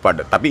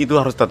 tapi itu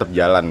harus tetap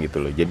jalan gitu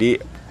loh. Jadi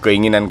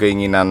keinginan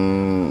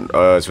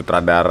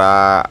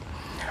sutradara,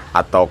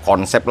 atau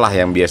konsep lah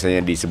yang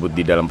biasanya disebut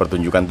di dalam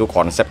pertunjukan tuh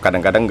konsep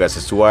kadang-kadang nggak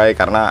sesuai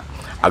karena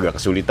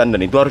agak kesulitan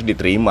dan itu harus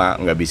diterima,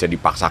 nggak bisa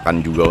dipaksakan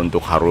juga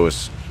untuk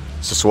harus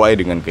sesuai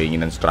dengan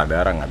keinginan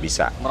sutradara, nggak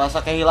bisa. Merasa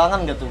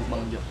kehilangan gak tuh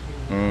Bang Jo?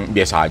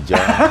 Biasa aja.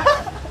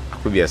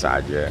 Aku biasa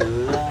aja.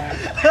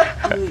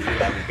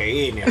 Lagu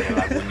kayak ini ada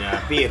lagunya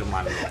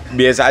Firman.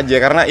 Biasa aja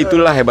karena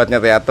itulah hebatnya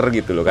teater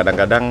gitu loh.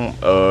 Kadang-kadang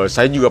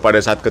saya juga pada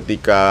saat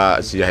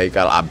ketika si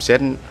Haikal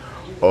absen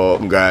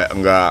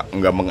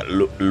nggak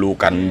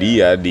mengeluhkan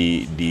dia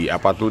di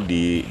apa tuh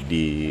di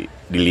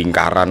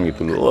lingkaran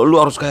gitu loh. Lu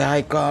harus kayak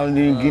Haikal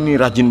nih gini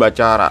rajin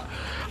baca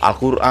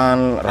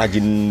Al-Quran,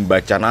 rajin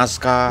baca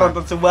naskah.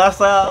 Nonton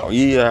Tsubasa. Oh,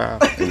 iya,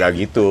 nggak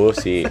gitu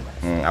sih.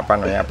 Apa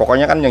namanya?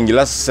 Pokoknya kan yang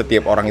jelas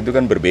setiap orang itu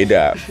kan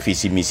berbeda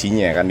visi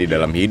misinya kan di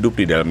dalam hidup,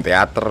 di dalam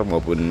teater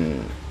maupun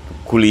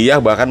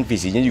kuliah bahkan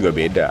visinya juga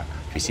beda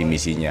visi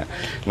misinya.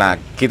 Nah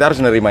kita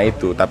harus menerima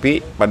itu. Tapi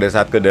pada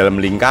saat ke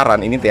dalam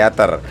lingkaran ini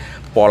teater,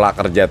 pola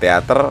kerja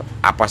teater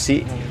apa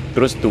sih?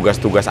 Terus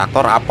tugas-tugas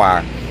aktor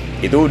apa?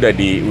 Itu udah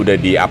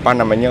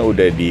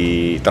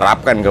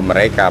diterapkan ke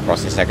mereka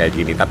prosesnya kayak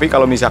gini. Tapi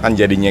kalau misalkan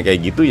jadinya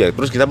kayak gitu ya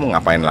terus kita mau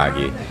ngapain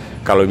lagi?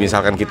 Kalau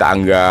misalkan kita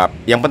anggap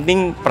yang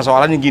penting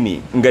persoalannya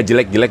gini, nggak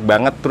jelek-jelek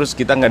banget terus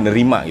kita nggak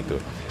nerima gitu.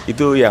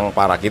 Itu yang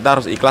parah. Kita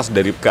harus ikhlas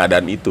dari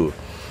keadaan itu.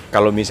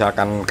 Kalau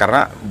misalkan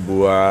karena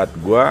buat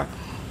gua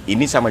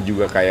ini sama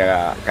juga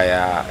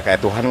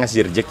kayak Tuhan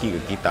ngasih rezeki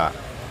ke kita.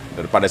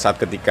 Dan pada saat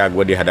ketika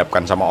gue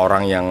dihadapkan sama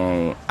orang yang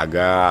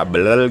agak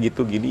belel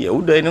gitu gini, ya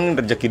udah ini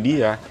rezeki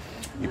dia.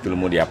 Gitu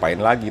loh, mau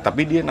diapain lagi,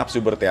 tapi dia nafsu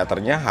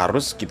berteaternya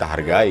harus kita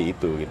hargai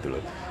itu gitu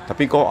loh.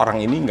 Tapi kok orang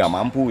ini nggak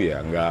mampu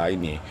ya, nggak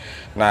ini.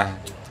 Nah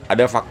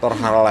ada faktor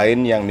hal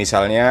lain yang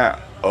misalnya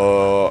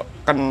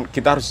kan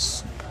kita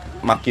harus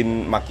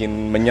makin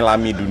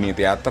menyelami dunia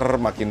teater,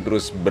 makin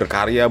terus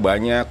berkarya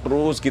banyak,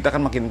 terus kita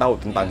kan makin tahu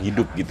tentang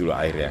hidup gitu loh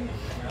akhirnya.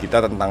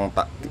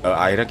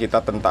 Akhirnya kita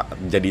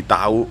jadi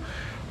tahu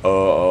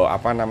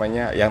apa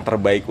namanya yang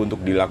terbaik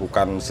untuk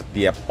dilakukan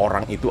setiap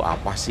orang itu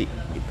apa sih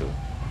gitu.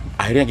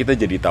 Akhirnya kita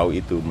jadi tahu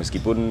itu,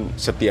 meskipun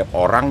setiap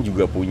orang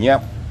juga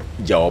punya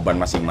jawaban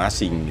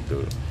masing-masing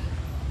gitu.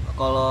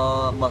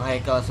 Kalau Bang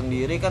Haikal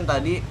sendiri kan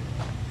tadi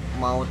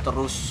mau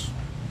terus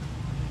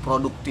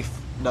produktif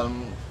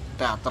dalam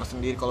teater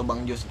sendiri. Kalau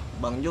Bang Jo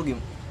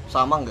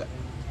sama nggak?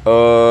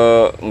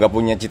 Nggak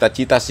punya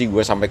cita-cita sih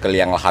gue sampai ke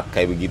liang lahat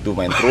kayak begitu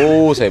main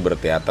terus saya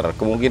berteater.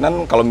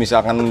 Kemungkinan kalau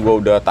misalkan gue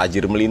udah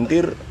tajir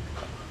melintir,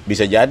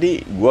 bisa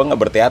jadi gue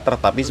nggak berteater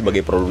tapi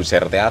sebagai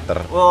produser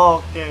teater.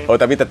 Oke. Oh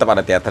tapi tetap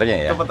ada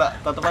teaternya ya?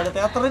 Tetap ada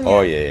teaternya.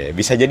 Oh iya,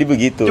 bisa jadi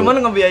begitu. Cuman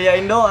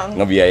ngebiayain doang.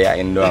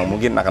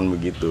 Mungkin akan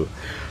begitu.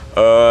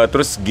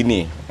 Terus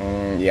gini,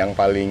 yang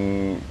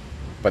paling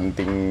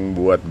penting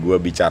buat gue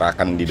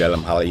bicarakan di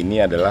dalam hal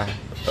ini adalah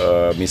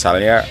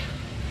misalnya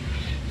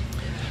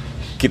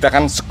kita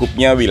kan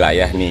skupnya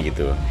wilayah nih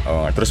gitu,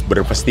 terus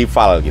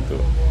berfestival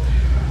gitu.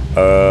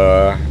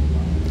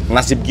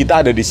 Nasib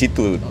kita ada di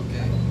situ.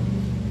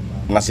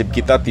 Nasib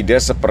kita tidak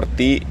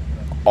seperti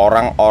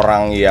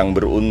orang-orang yang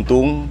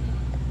beruntung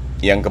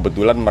yang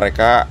kebetulan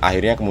mereka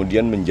akhirnya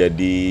kemudian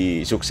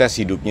menjadi sukses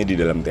hidupnya di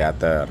dalam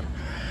teater.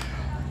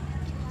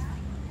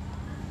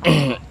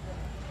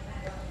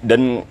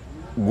 Dan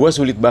gue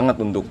sulit banget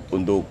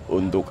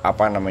untuk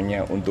apa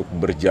namanya, untuk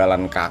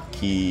berjalan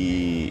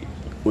kaki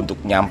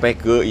untuk nyampe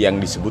ke yang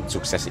disebut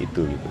sukses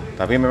itu gitu.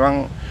 Tapi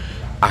memang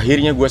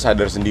akhirnya gue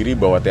sadar sendiri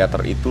bahwa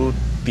teater itu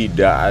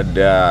tidak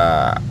ada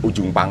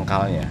ujung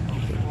pangkalnya.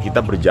 Kita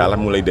berjalan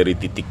mulai dari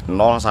titik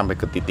 0 sampai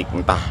ke titik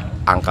entah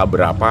angka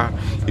berapa,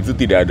 itu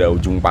tidak ada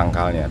ujung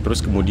pangkalnya.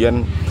 Terus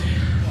kemudian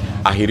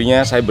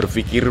akhirnya saya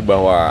berpikir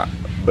bahwa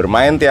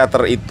bermain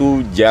teater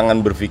itu jangan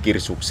berpikir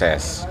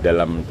sukses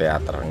dalam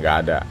teater, nggak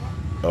ada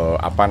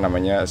apa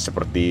namanya,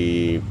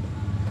 seperti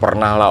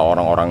pernah lah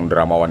orang-orang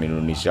dramawan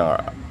Indonesia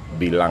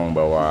bilang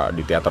bahwa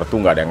di teater tuh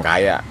nggak ada yang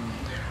kaya.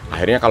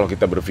 Akhirnya kalau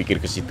kita berpikir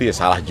ke situ ya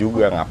salah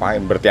juga, ngapain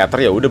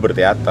berteater, ya udah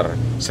berteater.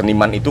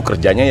 Seniman itu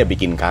kerjanya ya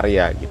bikin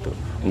karya gitu,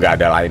 nggak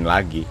ada lain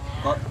lagi.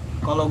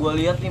 Kalau gue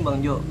lihat nih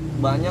Bang Jo,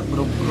 banyak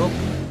grup-grup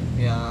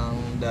yang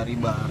dari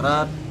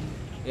barat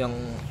yang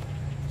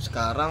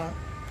sekarang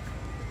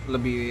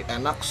lebih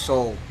enak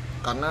show,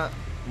 karena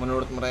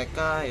menurut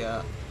mereka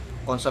ya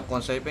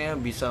konsep-konsepnya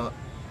bisa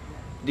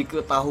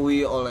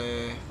diketahui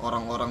oleh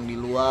orang-orang di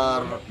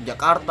luar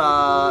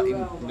Jakarta,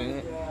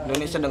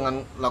 Indonesia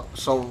dengan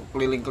show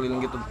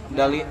keliling-keliling gitu.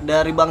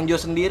 Dari Bang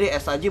Jo sendiri,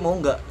 SAJ mau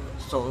nggak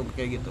show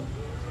kayak gitu?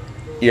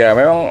 Ya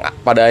memang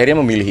pada akhirnya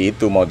memilih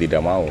itu mau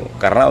tidak mau,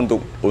 karena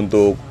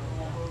untuk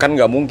kan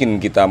nggak mungkin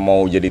kita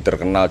mau jadi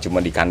terkenal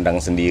cuma di kandang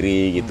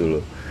sendiri gitu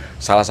loh.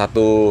 Salah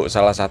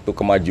satu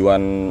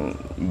kemajuan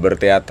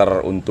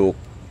berteater untuk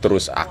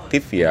terus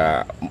aktif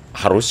ya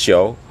harus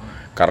show,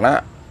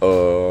 karena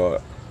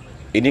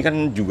ini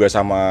kan juga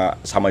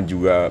sama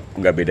juga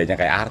nggak bedanya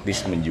kayak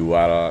artis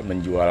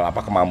menjual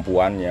apa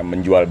kemampuannya,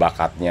 menjual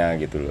bakatnya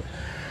gitu loh.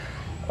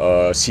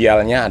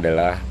 Sialnya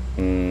adalah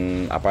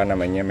apa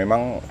namanya,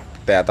 memang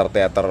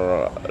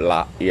teater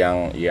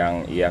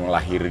yang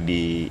lahir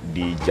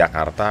di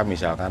Jakarta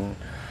misalkan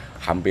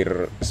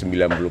hampir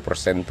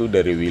 90% tuh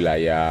dari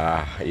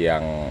wilayah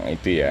yang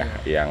itu ya,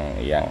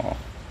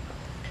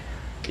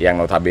 yang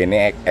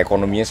notabene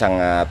ekonominya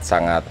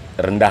sangat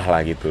rendah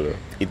lah gitu loh.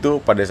 Itu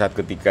pada saat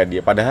ketika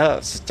dia, padahal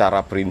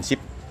secara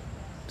prinsip,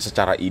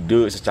 secara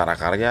ide, secara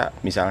karya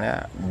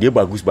misalnya dia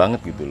bagus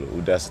banget gitu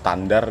loh, udah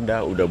standar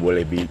dah, udah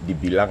boleh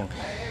dibilang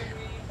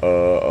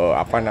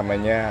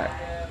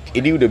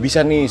ini udah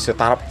bisa nih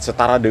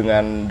setara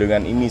dengan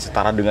ini,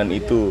 setara dengan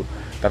itu.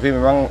 Tapi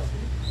memang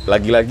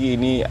lagi-lagi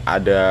ini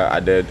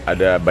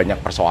ada banyak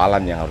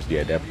persoalan yang harus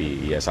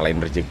dihadapi ya. Selain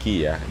rezeki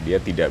ya, dia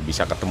tidak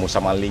bisa ketemu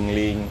sama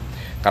Ling-Ling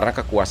karena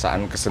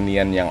kekuasaan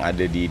kesenian yang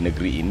ada di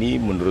negeri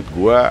ini menurut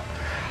gua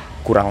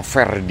kurang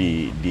fair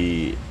di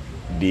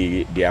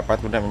apa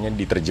tuh namanya,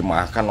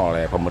 diterjemahkan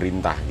oleh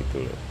pemerintah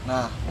gitu loh.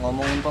 Nah,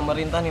 ngomongin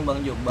pemerintah nih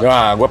Bang Jo.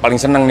 Wah, gue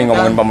paling seneng nih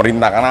ngomongin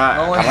pemerintah karena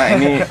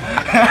ini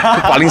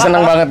paling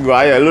seneng banget gue.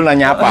 Ayo, lu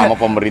nanya apa sama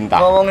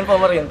pemerintah? Ngomongin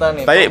pemerintah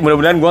nih. Tapi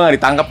mudah-mudahan gue nggak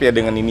ditangkap ya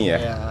dengan ini ya.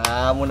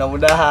 Ya,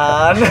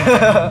 mudah-mudahan.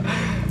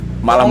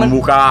 Malah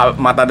membuka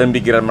mata dan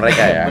pikiran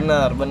mereka ya.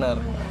 Benar.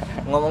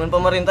 Ngomongin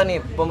pemerintah nih,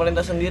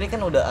 pemerintah sendiri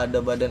kan udah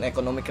ada Badan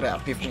Ekonomi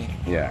Kreatif nih.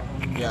 Iya.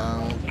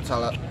 Yang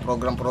salah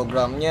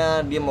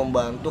program-programnya dia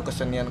membantu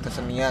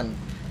kesenian-kesenian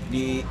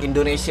di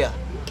Indonesia.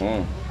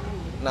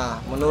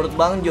 Nah, menurut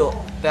Bang Jo,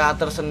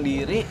 teater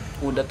sendiri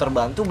udah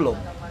terbantu belum?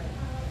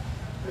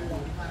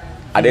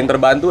 Ada yang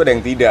terbantu, ada yang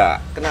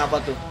tidak.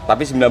 Kenapa tuh?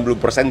 Tapi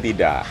 90%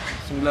 tidak.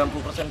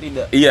 90%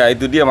 tidak. Iya,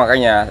 itu dia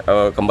makanya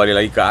kembali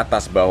lagi ke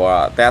atas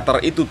bahwa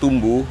teater itu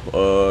tumbuh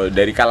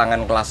dari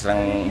kalangan kelas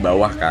yang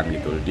bawah kan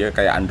gitu. Dia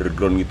kayak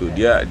underground gitu.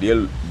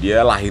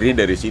 Dia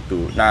lahirnya dari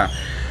situ. Nah,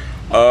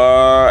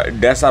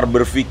 dasar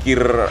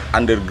berpikir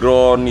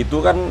underground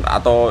itu kan,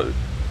 atau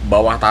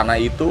bawah tanah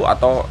itu,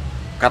 atau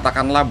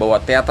katakanlah bahwa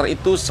teater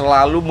itu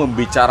selalu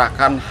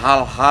membicarakan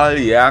hal-hal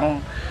yang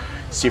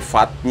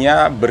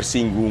sifatnya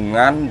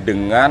bersinggungan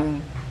dengan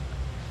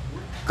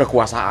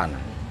kekuasaan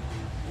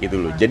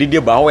gitu loh. Jadi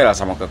dia bawel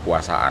sama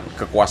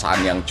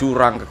kekuasaan yang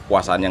curang,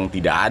 kekuasaan yang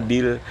tidak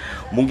adil.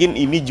 Mungkin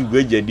ini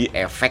juga jadi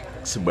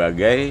efek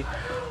sebagai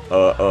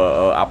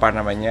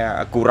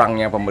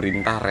kurangnya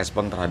pemerintah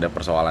respon terhadap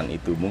persoalan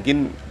itu.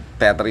 Mungkin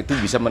teater itu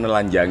bisa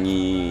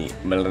menelanjangi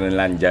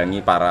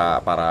para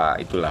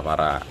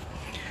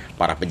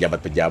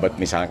pejabat-pejabat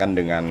misalkan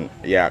dengan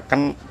ya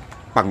kan,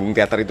 panggung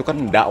teater itu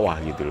kan dakwah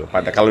gitu loh.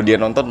 Pada kalau dia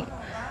nonton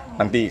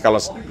nanti, kalau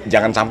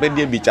jangan sampai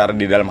dia bicara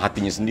di dalam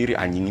hatinya sendiri,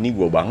 anjing ini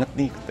gua banget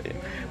nih katanya.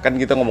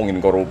 Kan kita ngomongin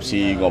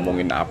korupsi,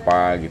 ngomongin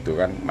apa gitu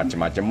kan,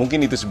 macam-macam.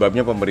 Mungkin itu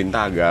sebabnya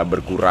pemerintah agak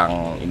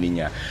berkurang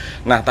ininya.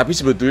 Nah, tapi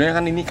sebetulnya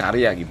kan ini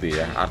karya gitu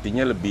ya.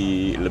 Artinya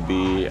lebih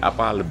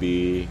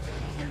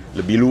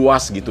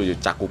luas gitu ya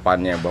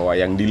cakupannya, bahwa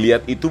yang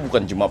dilihat itu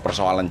bukan cuma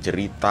persoalan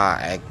cerita,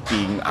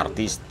 acting,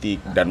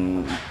 artistik,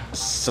 dan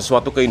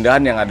sesuatu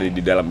keindahan yang ada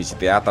di dalam isi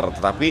teater,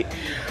 tetapi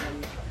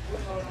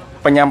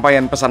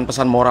penyampaian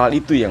pesan-pesan moral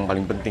itu yang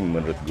paling penting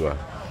menurut gua.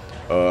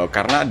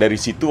 Karena dari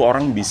situ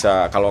orang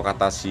bisa, kalau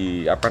kata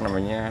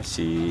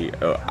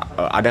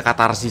ada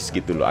katarsis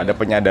gitu loh, ada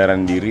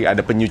penyadaran diri,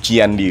 ada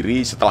penyucian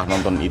diri setelah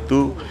nonton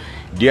itu.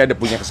 Dia ada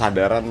punya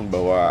kesadaran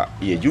bahwa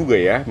iya juga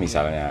ya,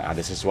 misalnya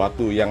ada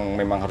sesuatu yang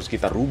memang harus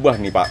kita rubah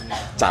nih Pak,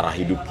 cara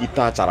hidup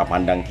kita, cara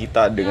pandang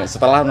kita dengan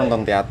setelah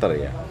nonton teater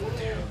ya.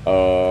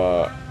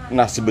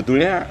 Nah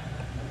sebetulnya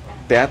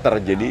teater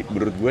jadi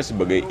menurut gue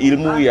sebagai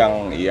ilmu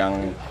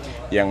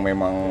yang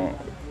memang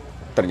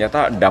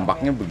ternyata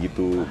dampaknya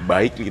begitu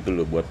baik gitu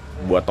loh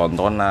buat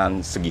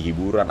tontonan, segi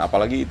hiburan,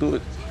 apalagi itu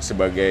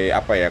sebagai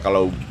apa ya,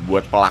 kalau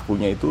buat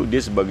pelakunya itu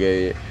dia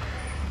sebagai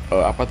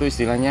apa tuh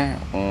istilahnya,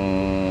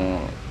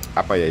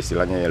 apa ya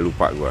istilahnya ya,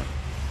 lupa gua.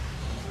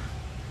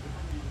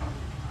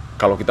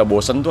 Kalau kita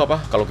bosen tuh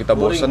apa? Kalau kita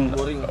bosen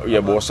ya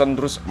bosen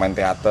terus main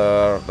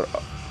teater,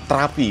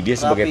 terapi, dia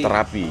sebagai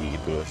terapi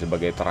gitu,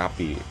 sebagai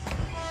terapi.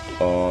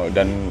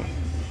 Dan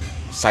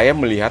saya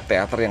melihat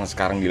teater yang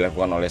sekarang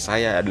dilakukan oleh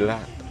saya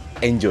adalah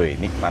enjoy,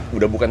 nikmat,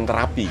 udah bukan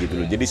terapi gitu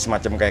loh. Jadi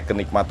semacam kayak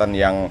kenikmatan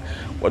yang,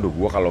 waduh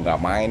gua kalau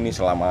nggak main nih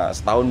selama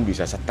setahun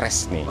bisa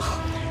stres nih.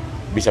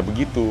 Bisa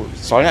begitu.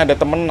 Soalnya ada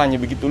temen nanya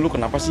begitu, lu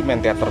kenapa sih main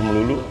teater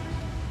melulu?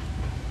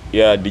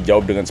 Ya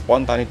dijawab dengan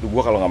spontan itu,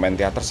 gue kalau nggak main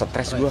teater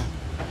stres gue,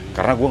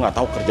 karena gue nggak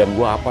tahu kerjaan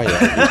gue apa ya.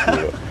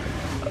 Gitu.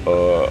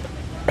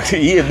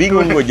 Iya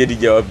bingung gue jadi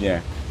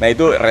jawabnya. Nah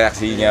itu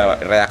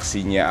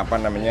reaksinya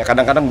apa namanya?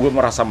 Kadang-kadang gue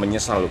merasa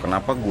menyesal loh,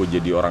 kenapa gue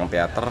jadi orang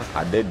teater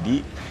ada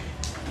di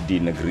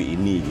negeri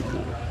ini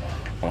gitu.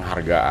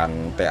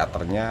 Penghargaan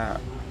teaternya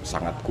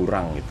sangat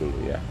kurang gitu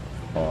loh ya.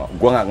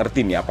 Gue nggak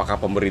ngerti nih, apakah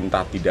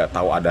pemerintah tidak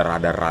tahu ada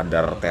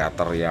radar-radar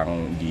teater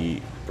yang di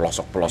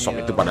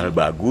pelosok-pelosok itu padahal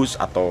bagus,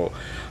 atau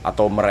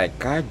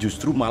mereka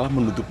justru malah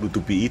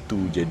menutup-nutupi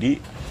itu.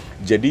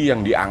 Jadi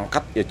yang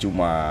diangkat ya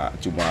cuma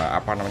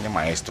apa namanya,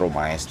 maestro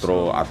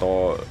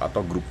atau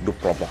grup-grup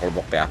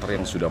kelompok-kelompok teater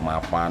yang sudah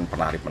mapan,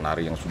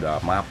 penari-penari yang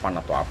sudah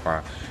mapan atau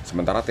apa.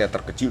 Sementara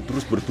teater kecil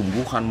terus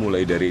bertumbuhan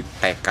mulai dari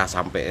TK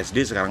sampai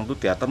SD, sekarang tuh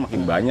teater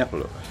makin banyak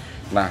loh.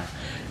 Nah,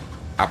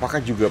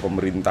 apakah juga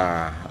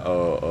pemerintah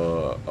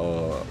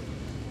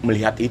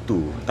melihat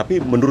itu,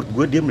 tapi menurut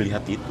gue dia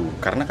melihat itu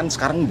karena kan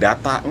sekarang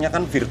datanya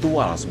kan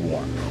virtual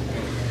semua.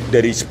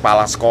 Dari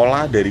kepala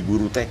sekolah, dari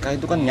guru TK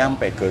itu kan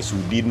nyampe ke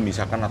Sudin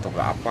misalkan atau ke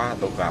apa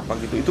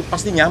gitu, itu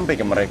pasti nyampe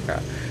ke mereka.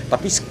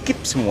 Tapi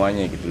skip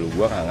semuanya gitu loh,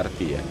 gue nggak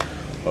ngerti ya.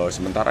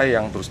 Sementara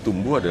yang terus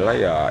tumbuh adalah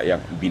ya yang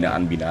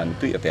binaan-binaan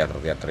itu ya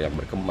teater-teater yang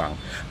berkembang.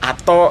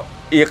 Atau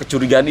ya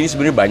kecurigaan ini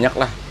sebenarnya banyak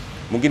lah.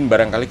 Mungkin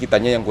barangkali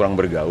kitanya yang kurang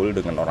bergaul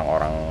dengan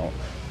orang-orang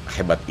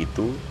hebat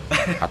itu,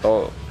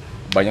 atau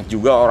banyak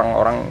juga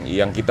orang-orang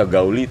yang kita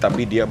gauli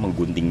tapi dia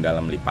menggunting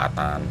dalam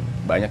lipatan.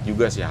 Banyak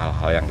juga sih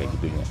hal-hal yang kayak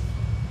gitunya.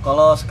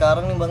 Kalau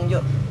sekarang nih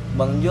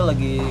Bang Jo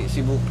lagi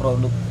sibuk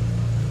produk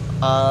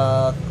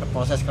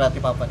proses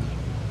kreatif apa nih?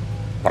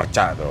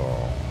 Perca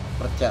dong.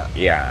 Perca.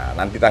 Iya,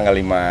 nanti tanggal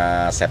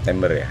 5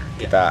 September ya.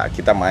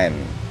 Kita main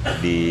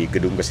di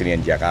Gedung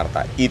Kesenian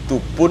Jakarta.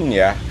 Itu pun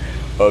ya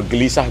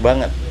gelisah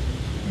banget.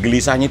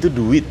 Gelisahnya itu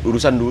duit,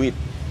 urusan duit.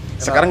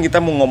 Sekarang kita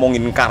mau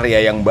ngomongin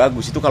karya yang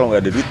bagus itu kalau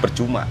nggak ada duit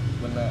percuma.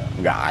 Benar.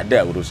 Nggak ada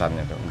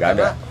urusannya tuh, nggak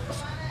ada.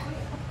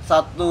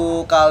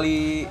 Satu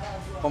kali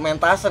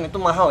pementasan itu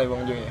mahal ya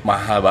Bang Jo ya?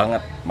 Mahal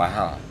banget,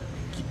 mahal.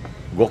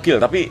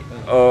 Gokil, tapi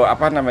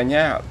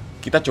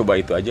kita coba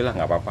itu aja lah,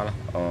 nggak apa-apa lah.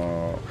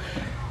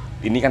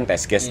 Ini kan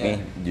test case nih,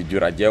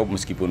 jujur aja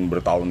meskipun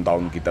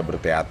bertahun-tahun kita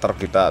berteater,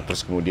 kita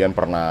terus kemudian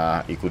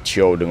pernah ikut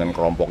show dengan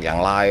kelompok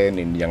yang lain,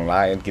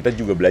 kita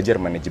juga belajar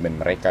manajemen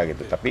mereka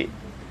gitu. Tapi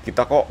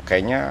kita kok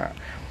kayaknya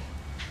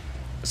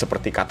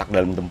seperti katak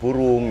dalam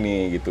tempurung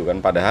nih gitu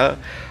kan.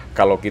 Padahal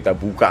kalau kita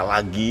buka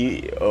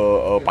lagi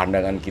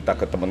pandangan kita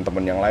ke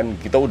teman-teman yang lain,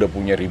 kita udah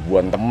punya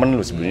ribuan temen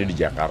loh sebenarnya di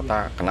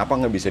Jakarta. Kenapa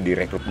nggak bisa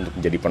direkrut untuk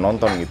menjadi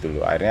penonton gitu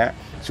loh? Akhirnya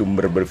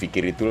sumber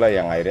berpikir itulah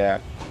yang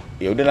akhirnya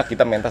ya udahlah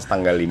kita mentas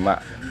tanggal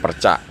 5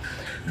 Perca.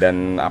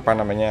 Dan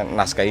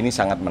naskah ini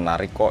sangat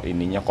menarik kok,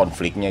 ininya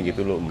konfliknya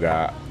gitu loh,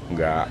 nggak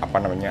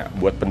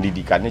buat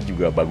pendidikannya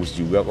juga bagus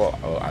juga kok,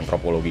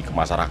 antropologi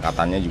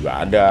kemasyarakatannya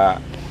juga ada.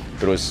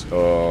 Terus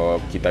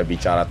kita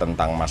bicara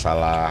tentang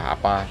masalah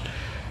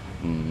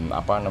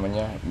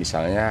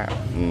misalnya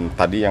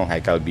tadi yang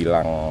Haikal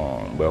bilang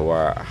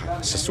bahwa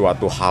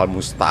sesuatu hal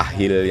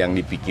mustahil yang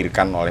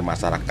dipikirkan oleh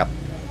masyarakat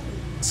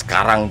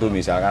sekarang tuh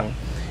misalkan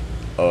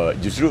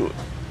justru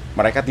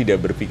mereka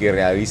tidak berpikir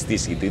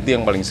realistis gitu. Itu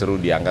yang paling seru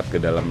diangkat ke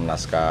dalam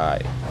naskah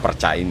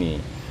Perca ini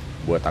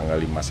buat tanggal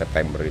 5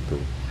 September itu.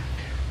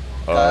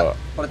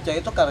 Perca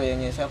itu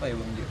karyanya siapa ya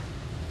Bang Jo?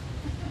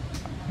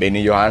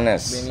 Benny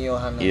Yohanes.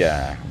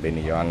 Iya,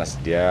 Benny Yohanes,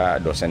 dia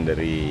dosen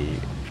dari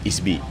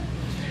ISBI.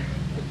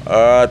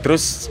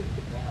 Terus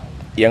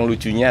yang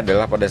lucunya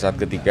adalah pada saat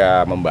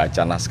ketika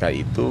membaca naskah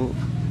itu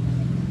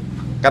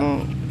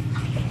kan,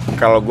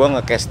 kalau gue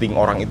nge-casting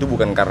orang itu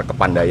bukan karena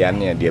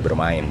kepandaiannya dia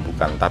bermain,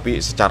 bukan, tapi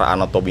secara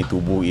anatomi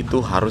tubuh itu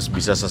harus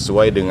bisa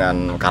sesuai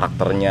dengan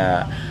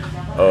karakternya,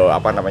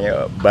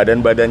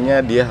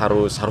 badan-badannya dia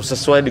harus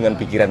sesuai dengan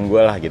pikiran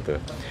gue lah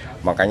gitu.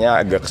 Makanya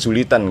agak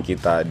kesulitan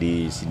kita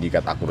di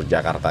Sindikat Aktor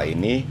Jakarta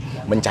ini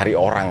mencari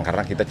orang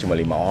karena kita cuma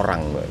 5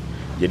 orang.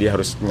 Jadi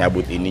harus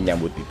nyabut ini,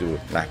 nyabut itu.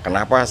 Nah,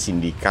 kenapa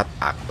Sindikat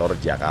Aktor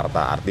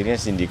Jakarta? Artinya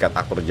Sindikat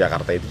Aktor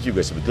Jakarta itu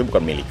juga sebetulnya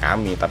bukan milik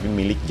kami, tapi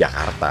milik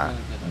Jakarta.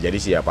 Jadi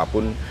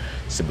siapapun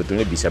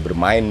sebetulnya bisa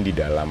bermain di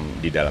dalam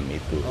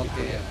itu.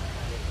 Oke.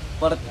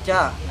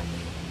 Perca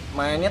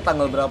mainnya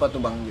tanggal berapa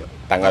tuh Bang Jo?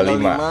 Tanggal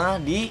 5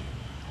 di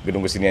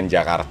Gedung Kesenian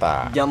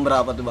Jakarta. Jam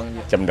berapa tuh Bang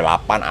Jo? Jam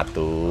 8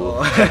 atuh.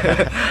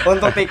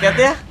 Untuk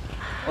tiketnya?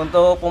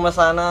 Untuk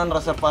pemesanan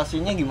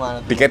reservasinya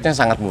gimana tuh? Tiketnya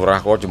sangat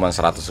murah kok, cuma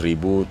 100.000.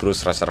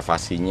 Terus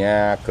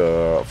reservasinya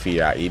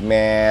via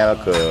email,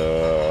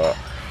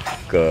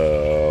 ke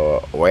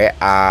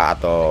WA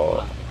atau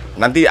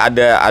nanti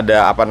ada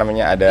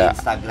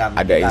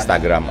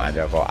Instagram,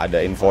 ada kok, ada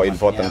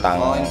info-info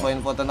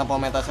tentang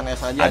pementasan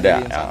S aja ada.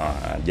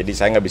 Jadi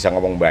saya nggak bisa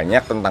ngomong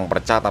banyak tentang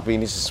Perca, tapi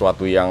ini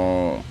sesuatu yang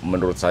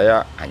menurut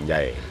saya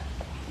anjay.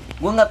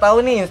 Gue nggak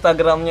tahu nih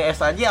Instagramnya S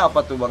aja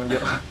apa tuh Bang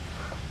Jo?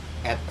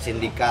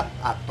 @Sindikat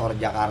Aktor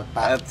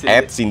Jakarta.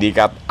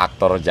 @Sindikat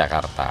Aktor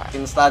Jakarta.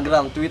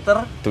 Instagram, Twitter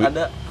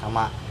ada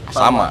sama.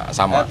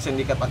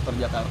 @Sindikat Aktor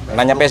Jakarta.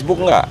 Nanya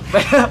Facebook nggak?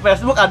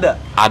 Facebook ada.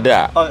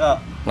 Ada.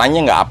 Nanya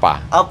nggak apa?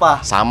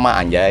 Apa? Sama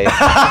anjay.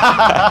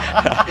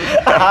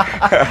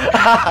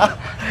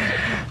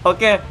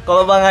 Oke,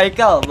 kalau Bang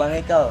Haikal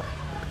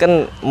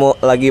kan mau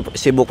lagi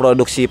sibuk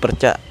produksi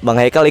Perca. Bang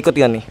Haikal ikut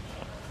gak nih?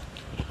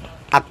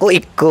 Aku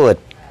ikut.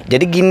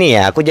 Jadi gini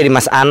ya, aku jadi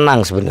Mas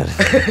Anang sebenarnya.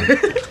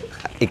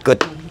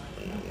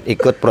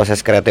 ikut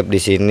proses kreatif di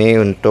sini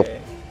untuk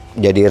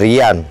jadi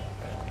Rian.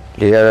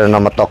 Jadi ada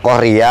nama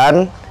tokoh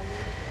Rian.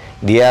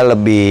 Dia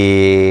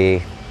lebih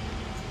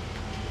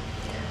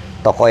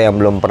tokoh yang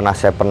belum pernah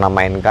saya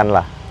mainkan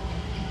lah.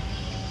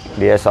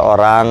 Dia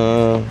seorang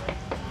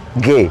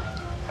gay.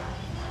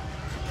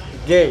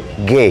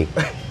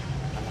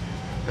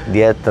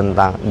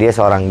 Dia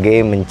seorang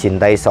gay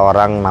mencintai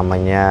seorang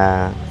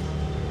namanya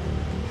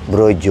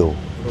Brojo.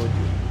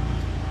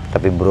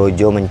 Tapi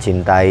Brojo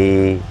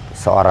mencintai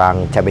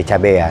seorang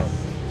cabe-cabean.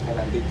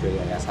 Nanti ke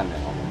yayasan ya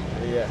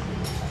ngomongnya.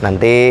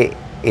 Nanti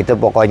itu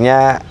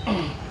pokoknya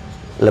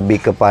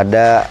lebih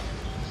kepada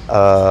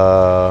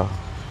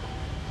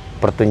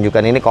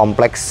pertunjukan ini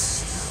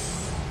kompleks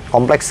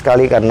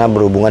sekali karena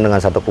berhubungan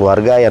dengan satu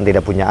keluarga yang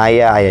tidak punya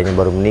ayah, ayahnya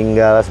baru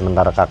meninggal,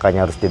 sementara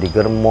kakaknya harus jadi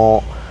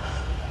germo,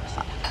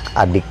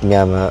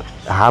 adiknya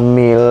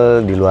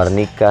hamil di luar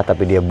nikah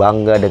tapi dia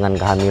bangga dengan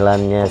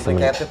kehamilannya.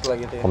 Complicated lah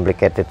gitu ya.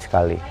 Complicated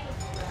sekali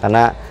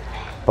karena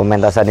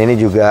pementasan ini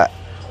juga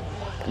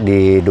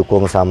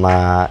didukung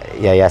sama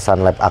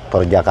Yayasan Lab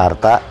Aktor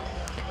Jakarta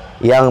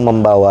yang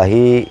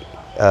membawahi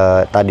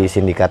tadi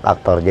Sindikat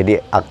Aktor. Jadi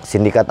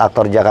Sindikat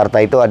Aktor Jakarta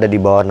itu ada di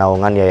bawah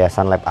naungan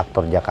Yayasan Lab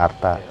Aktor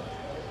Jakarta.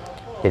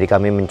 Jadi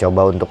kami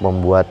mencoba untuk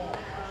membuat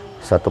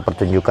suatu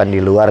pertunjukan di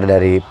luar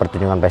dari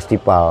pertunjukan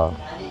festival.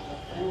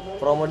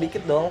 Promo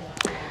dikit dong.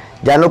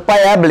 Jangan lupa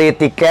ya beli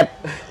tiket,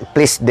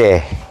 please deh.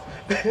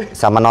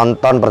 Sama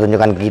nonton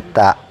pertunjukan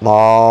kita.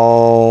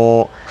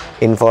 Mau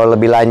info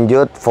lebih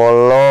lanjut,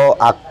 follow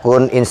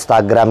akun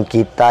Instagram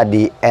kita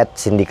di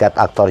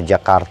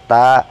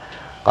 @sindikataktorjakarta.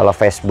 Kalau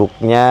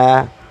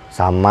Facebooknya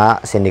sama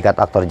Sindikat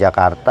Aktor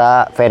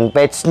Jakarta,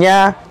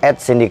 fanpage-nya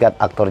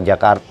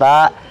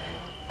 @sindikataktorjakarta,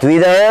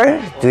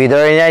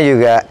 Twitternya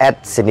juga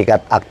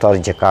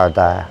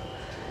 @sindikataktorjakarta.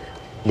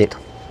 Gitu.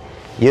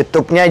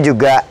 YouTube-nya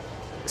juga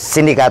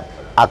Sindikat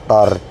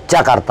Aktor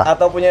Jakarta.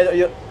 Atau punya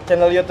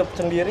channel YouTube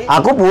sendiri?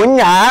 Aku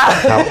punya.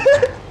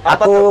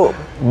 Aku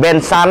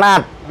Ben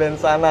Sanad. Ben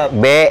Sanad.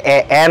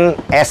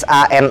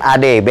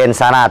 BENSANAD, Ben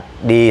Sanad.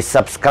 Di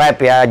subscribe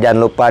ya,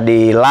 jangan lupa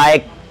di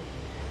like,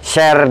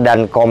 share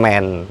dan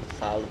komen.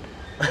 Salut.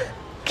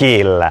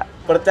 Gila.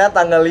 Perca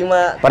tanggal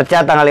 5.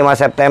 Perca tanggal 5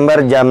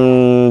 September jam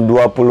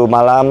 20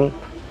 malam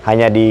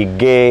hanya di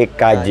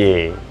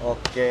GKJ.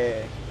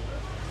 Oke.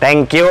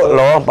 Thank you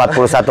loh,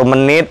 41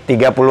 menit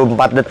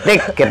 34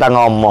 detik kita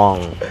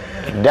ngomong.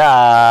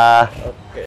 Dah.